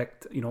 I've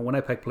picked. When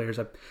I pick players,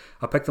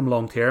 I pick them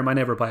long term. I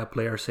never buy a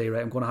player, say,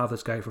 right, I'm going to have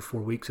this guy for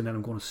 4 weeks and then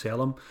I'm going to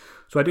sell him.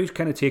 So I do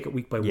kind of take it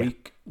week by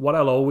week. What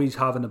I'll always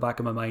have in the back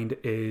of my mind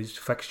is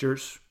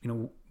fixtures.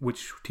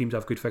 Which teams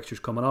have good fixtures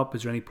coming up?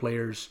 Is there any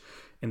players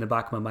in the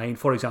back of my mind?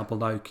 For example,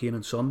 now Kane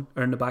and Son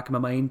are in the back of my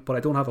mind, but I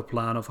don't have a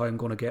plan of how I'm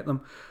going to get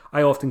them.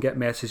 I often get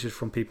messages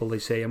from people. They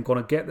say, I'm going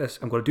to get this,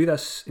 I'm going to do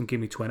this in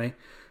game week 20,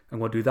 I'm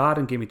going to do that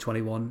in game week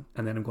 21,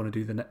 and then I'm going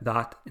to do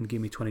that in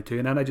game week 22.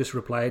 And then I just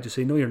reply, I just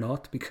say, no, you're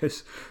not,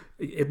 because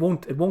it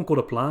won't go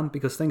to plan,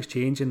 because things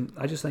change, and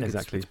I just think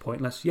it's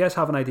pointless. Yes,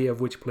 have an idea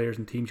of which players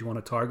and teams you want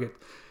to target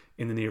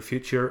in the near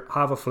future.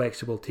 Have a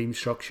flexible team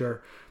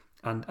structure,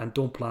 and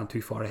don't plan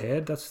too far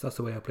ahead. That's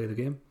the way I play the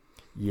game.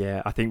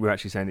 Yeah, I think we're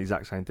actually saying the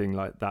exact same thing.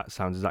 Like, that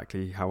sounds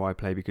exactly how I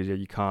play, because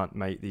you can't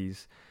make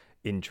these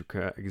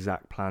intricate,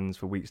 exact plans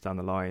for weeks down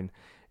the line.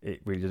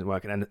 It really doesn't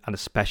work, and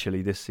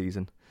especially this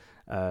season,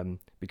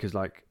 because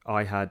like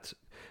I had.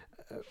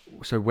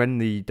 So when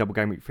the double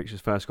game week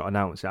fixtures first got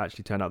announced, it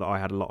actually turned out that I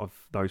had a lot of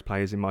those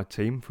players in my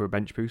team for a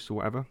bench boost or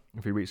whatever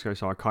a few weeks ago.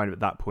 So I kind of at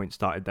that point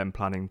started then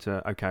planning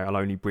to, okay, I'll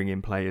only bring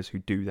in players who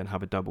do then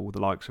have a double, the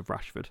likes of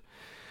Rashford.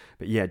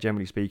 But yeah,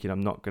 generally speaking,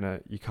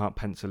 you can't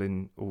pencil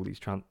in all these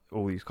kind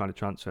of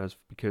transfers,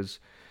 because,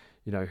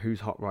 who's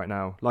hot right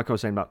now? Like I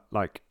was saying about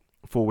like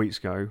 4 weeks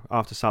ago,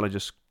 after Salah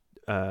just,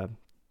 done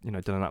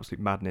an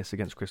absolute madness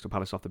against Crystal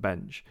Palace off the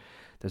bench,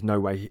 there's no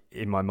way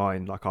in my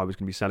mind like I was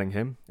going to be selling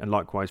him. And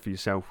likewise for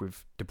yourself,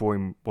 with De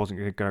Bruyne wasn't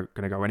going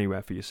to go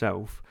anywhere for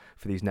yourself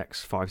for these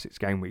next 5-6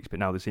 game weeks. But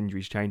now this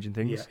injury's changing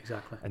things. Yeah,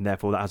 exactly. And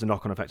therefore that has a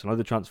knock-on effect on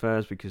other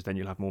transfers, because then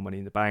you'll have more money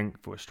in the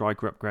bank for a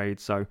striker upgrade.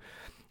 So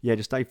yeah,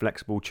 just stay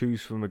flexible,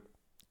 choose from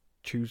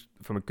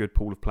a good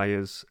pool of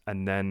players,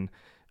 and then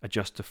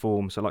adjust to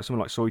form. So like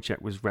someone like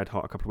Souček was red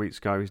hot a couple of weeks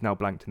ago. He's now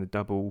blanked in the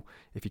double.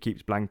 If he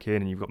keeps blanking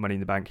and you've got money in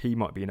the bank, he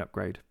might be an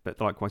upgrade.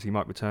 But likewise, he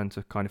might return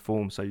to kind of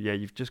form. So yeah,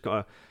 you've just got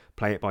to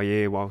play it by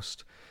ear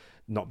whilst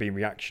not being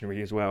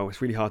reactionary as well.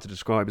 It's really hard to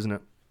describe, isn't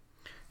it?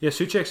 Yeah,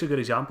 Souček's a good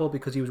example,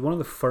 because he was one of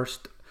the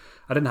first.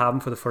 I didn't have him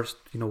for the first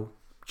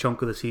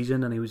chunk of the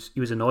season, and he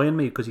was annoying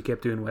me because he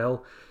kept doing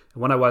well.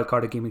 And when I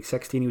wildcarded game week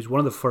 16, he was one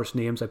of the first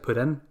names I put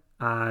in.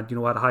 And,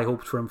 I had high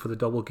hopes for him for the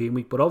double game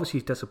week. But obviously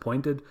he's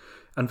disappointed.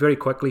 And very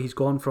quickly he's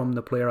gone from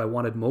the player I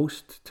wanted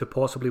most to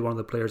possibly one of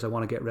the players I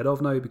want to get rid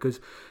of now, because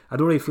I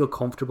don't really feel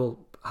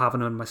comfortable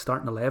having him in my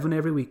starting 11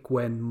 every week,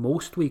 when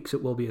most weeks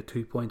it will be a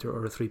 2-pointer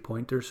or a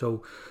 3-pointer.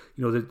 So,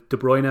 the De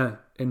Bruyne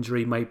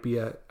injury might be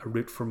a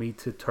route for me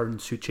to turn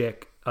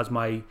Souček as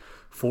my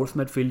fourth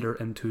midfielder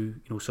into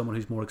someone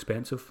who's more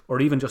expensive,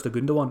 or even just a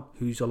Gundogan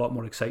who's a lot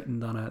more exciting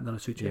than a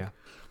Souček.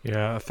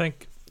 Yeah, I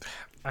think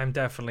I'm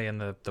definitely in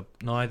the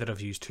now that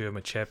I've used 2 of my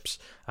chips,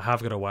 I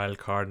have got a wild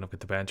card and I've got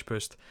the bench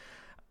boost.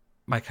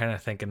 my kind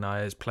of thinking now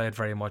is play it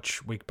very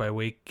much week by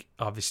week.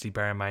 Obviously,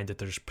 bear in mind that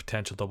there's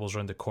potential doubles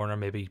around the corner.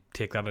 Maybe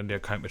take that into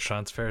account with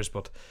transfers,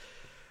 but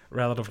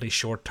relatively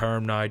short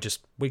term now,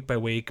 just week by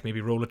week. Maybe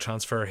roll a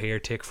transfer here,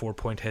 take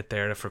 4-point hit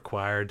there if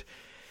required.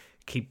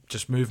 Keep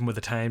just moving with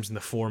the times and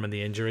the form and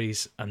the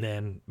injuries. And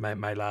then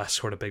my last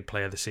sort of big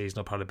play of the season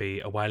will probably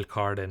be a wild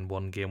card in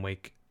one game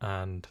week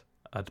and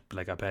a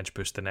bench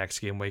boost the next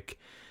game week,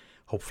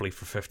 hopefully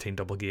for 15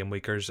 double game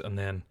weekers, and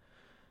then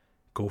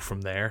go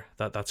from there.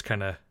 That's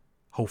kind of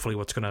hopefully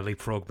what's going to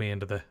leapfrog me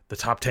into the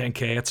top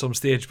 10k at some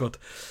stage. But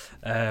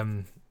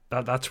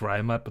that's where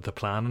I'm at with the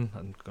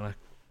planning.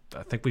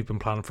 I think we've been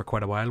planning for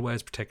quite a while,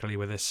 Wes, particularly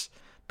with this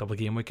double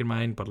game week in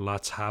mind, but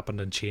lots happened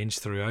and changed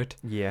throughout.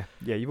 Yeah.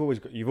 You've always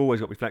got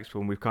to be flexible,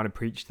 and we've kind of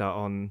preached that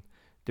on.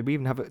 Did we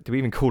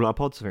even call our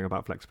pod something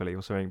about flexibility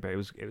or something? But it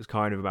was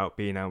kind of about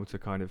being able to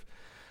kind of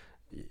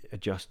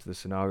adjust to the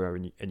scenario,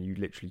 and you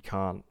literally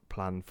can't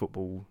plan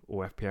football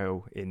or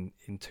FPL in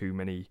too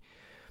many.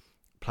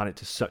 Plan it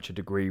to such a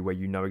degree where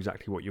you know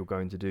exactly what you're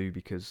going to do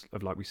because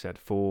of, like we said,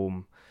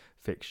 form,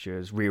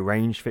 fixtures,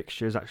 rearranged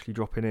fixtures actually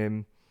dropping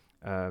in.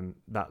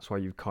 That's why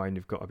you've kind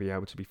of got to be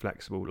able to be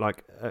flexible.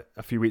 Like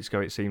a few weeks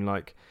ago, it seemed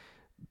like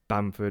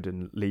Bamford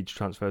and Leeds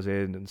transfers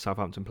in and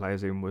Southampton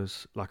players in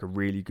was like a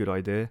really good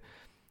idea,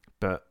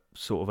 but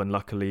sort of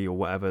unluckily or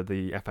whatever,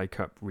 the FA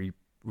Cup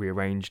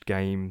rearranged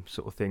game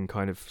sort of thing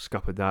kind of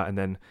scuppered that, and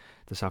then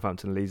the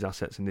Southampton Leeds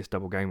assets in this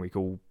double game week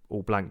all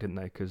blanked, didn't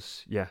they?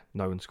 Because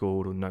no one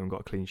scored or no one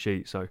got a clean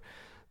sheet. So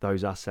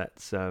those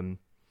assets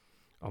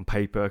on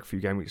paper a few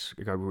game weeks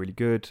ago were really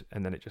good,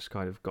 and then it just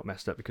kind of got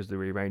messed up because of the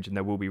rearrange, and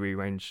there will be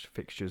rearranged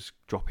fixtures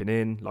dropping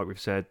in. Like we've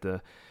said,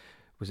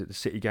 was it the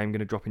City game going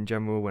to drop in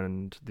general,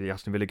 and the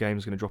Aston Villa game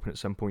is going to drop in at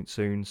some point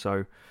soon.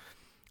 So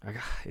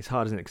it's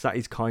hard, isn't it? Because that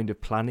is kind of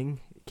planning,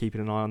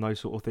 keeping an eye on those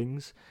sort of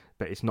things,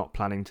 but it's not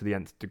planning to the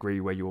nth degree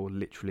where you're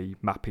literally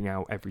mapping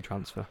out every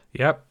transfer.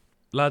 Yep.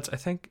 Lads, I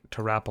think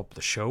to wrap up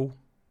the show,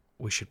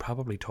 we should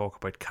probably talk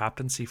about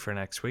captaincy for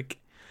next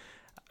week.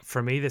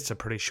 For me, that's a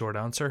pretty short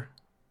answer.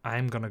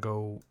 I'm going to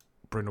go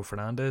Bruno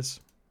Fernandes.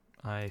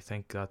 I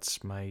think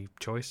that's my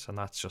choice, and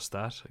that's just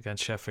that.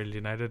 Against Sheffield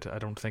United, I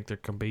don't think there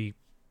can be...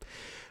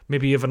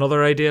 Maybe you have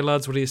another idea,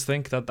 lads. What do you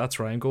think? That's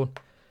where I'm going.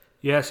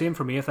 Yeah, same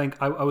for me. I think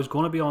I was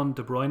going to be on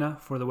De Bruyne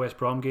for the West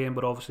Brom game,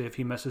 but obviously if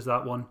he misses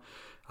that one,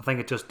 I think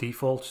it just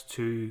defaults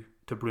to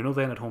Bruno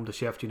then at home to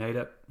Sheffield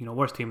United.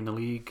 Worst team in the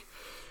league.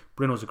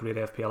 Bruno's a great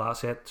FPL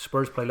asset.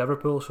 Spurs play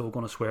Liverpool, so we're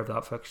going to swerve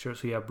that fixture.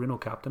 So yeah, Bruno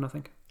captain, I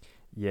think.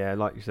 Yeah,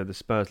 like you said, the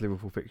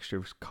Spurs-Liverpool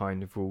fixture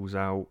kind of rules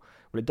out.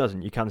 Well, it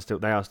doesn't.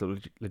 They are still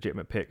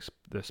legitimate picks,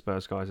 the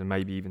Spurs guys, and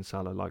maybe even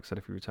Salah, like I said,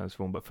 if he returns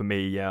form. But for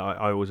me,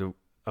 I always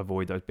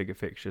avoid those bigger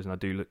fixtures, and I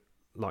do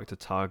like to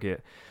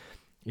target,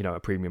 a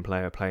premium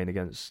player playing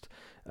against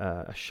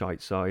a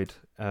shite side.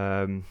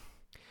 And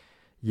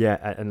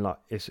like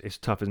it's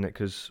tough, isn't it?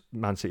 Because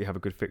Man City have a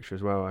good fixture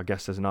as well. I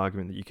guess there's an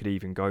argument that you could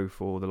even go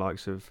for the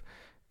likes of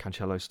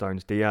Cancelo,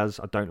 Stones, Diaz.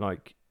 I don't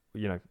like,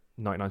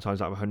 99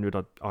 times out of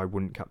 100, I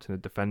wouldn't captain a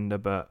defender,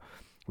 but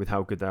with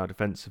how good they are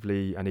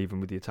defensively and even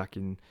with the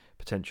attacking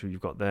potential you've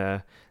got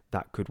there,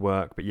 that could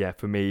work. But yeah,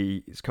 for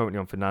me, it's currently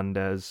on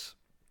Fernandes,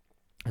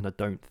 and I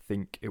don't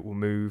think it will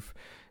move.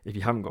 If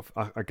you haven't got,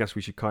 I guess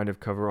we should kind of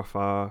cover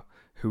off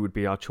who would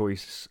be our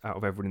choice out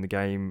of everyone in the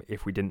game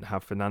if we didn't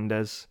have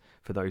Fernandes,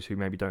 for those who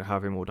maybe don't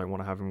have him or don't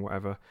want to have him,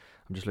 whatever.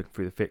 I'm just looking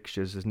through the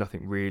fixtures. There's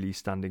nothing really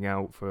standing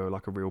out for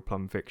like a real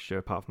plum fixture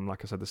apart from,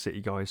 like I said, the City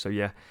guys. So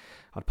yeah,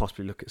 I'd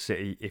possibly look at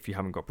City if you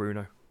haven't got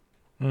Bruno.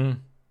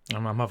 I'm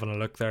having a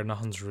look there.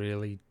 Nothing's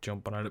really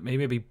jumping out at me.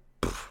 Maybe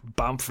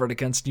Bamford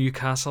against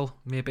Newcastle,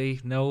 maybe.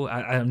 No,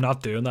 I'm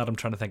not doing that. I'm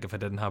trying to think if I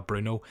didn't have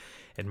Bruno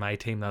in my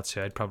team, that's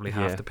who I'd probably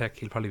have to pick.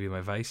 He'll probably be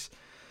my vice.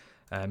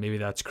 Maybe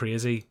that's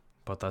crazy,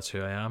 but that's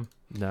who I am.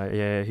 No,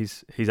 yeah,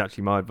 he's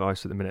actually my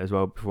advice at the minute as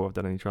well before I've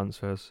done any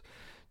transfers.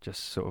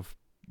 Just sort of,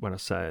 when I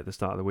say at the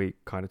start of the week,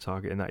 kind of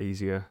targeting that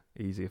easier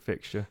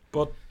fixture.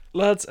 But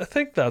lads, I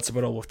think that's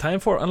about all we've time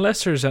for.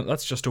 Unless there's,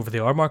 that's just over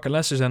the hour mark.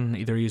 Unless there's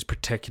any either you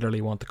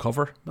particularly want to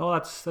cover. No,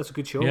 that's a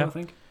good show. I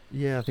think.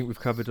 Yeah, I think we've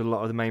covered a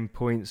lot of the main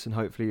points and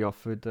hopefully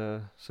offered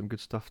some good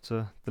stuff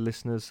to the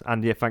listeners.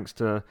 And yeah, thanks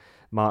to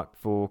Mark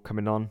for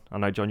coming on. I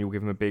know, John, you'll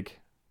give him a big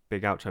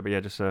outro, but yeah,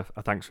 just a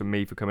thanks from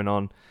me for coming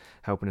on,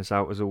 helping us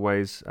out as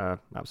always.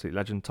 Absolute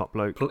legend, top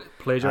bloke.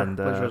 Pleasure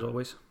as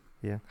always.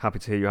 Yeah, happy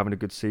to hear you having a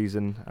good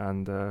season,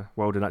 and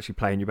well done actually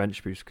playing your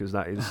bench boost, because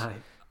that's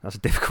a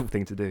difficult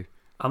thing to do.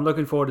 I'm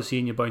looking forward to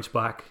seeing you bounce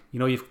back.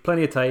 You've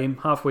plenty of time,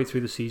 halfway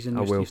through the season.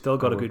 You've still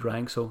got a good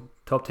rank, so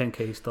top 10k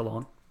is still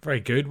on. Very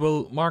good.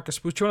 Well, Marcus,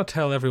 do you want to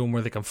tell everyone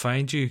where they can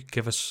find you?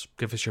 Give us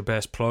your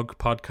best plug,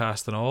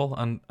 podcast and all.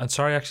 And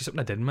sorry, actually,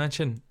 something I didn't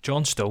mention.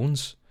 Kevin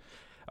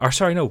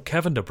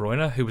De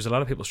Bruyne, who was a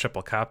lot of people's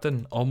triple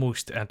captain,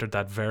 almost entered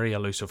that very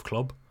elusive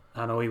club.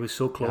 I know, he was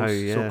so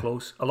close, so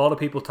close. A lot of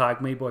people tag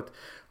me, but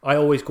I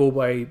always go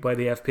by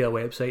the FPL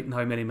website and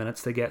how many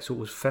minutes they get. So it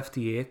was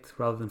 58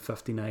 rather than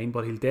 59,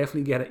 but he'll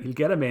definitely get it. He'll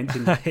get a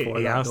mention for he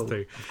that, has though,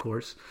 to, of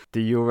course.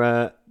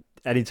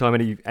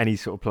 anytime any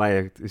sort of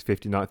player is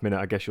 59th minute,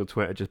 I guess your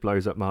Twitter just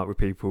blows up, Mark, with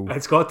people.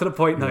 It's got to the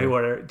point now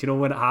where, do you know,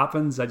 when it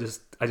happens, I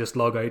just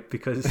log out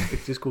because it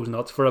just goes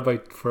nuts for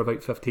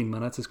about 15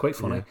 minutes. It's quite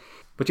funny.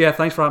 But yeah,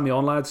 thanks for having me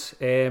on, lads.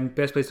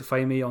 Best place to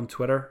find me on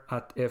Twitter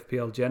at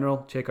FPL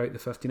General. Check out the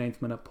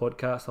 59th Minute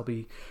podcast. I'll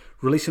be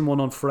releasing one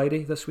on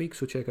Friday this week,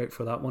 so check out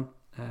for that one.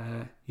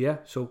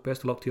 So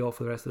best of luck to you all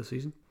for the rest of the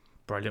season.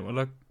 Brilliant. Well,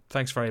 look,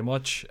 thanks very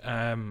much.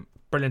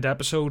 Brilliant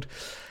episode.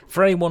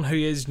 For anyone who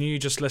is new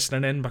just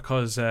listening in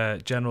because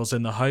General's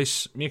in the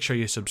house, make sure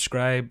you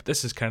subscribe.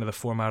 This is kind of the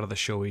format of the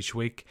show each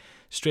week.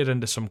 Straight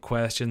into some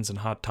questions and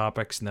hot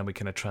topics, and then we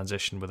kind of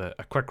transition with a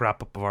quick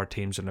wrap up of our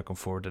teams and looking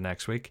forward to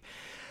next week.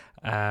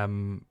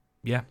 So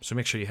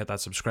make sure you hit that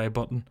subscribe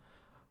button.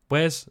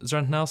 Wes, is there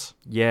anything else?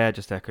 Yeah,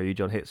 just echo you,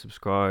 John. Hit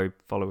subscribe,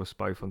 follow us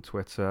both on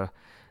Twitter,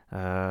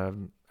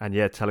 and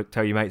yeah,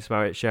 tell your mates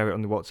about it, share it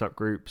on the WhatsApp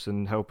groups,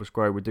 and help us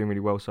grow. We're doing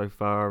really well so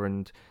far,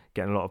 and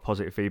getting a lot of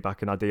positive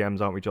feedback in our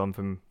DMs, aren't we, John,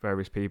 from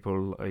various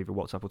people, either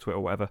WhatsApp or Twitter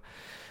or whatever.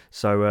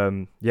 So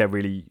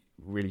really,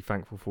 really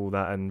thankful for all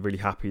that, and really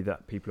happy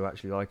that people are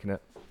actually liking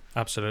it.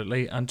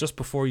 Absolutely. And just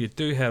before you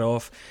do head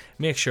off,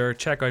 make sure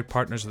check out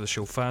Partners of the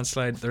Show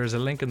Fanslide. There is a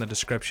link in the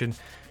description.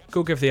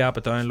 Go give the app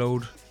a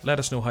download. Let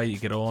us know how you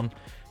get on.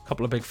 A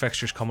couple of big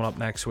fixtures coming up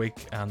next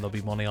week, and there'll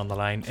be money on the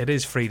line. It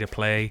is free to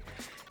play.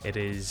 It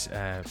is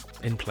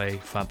in-play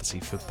fantasy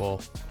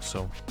football.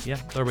 So yeah,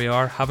 there we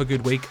are. Have a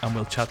good week, and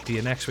we'll chat to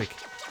you next week.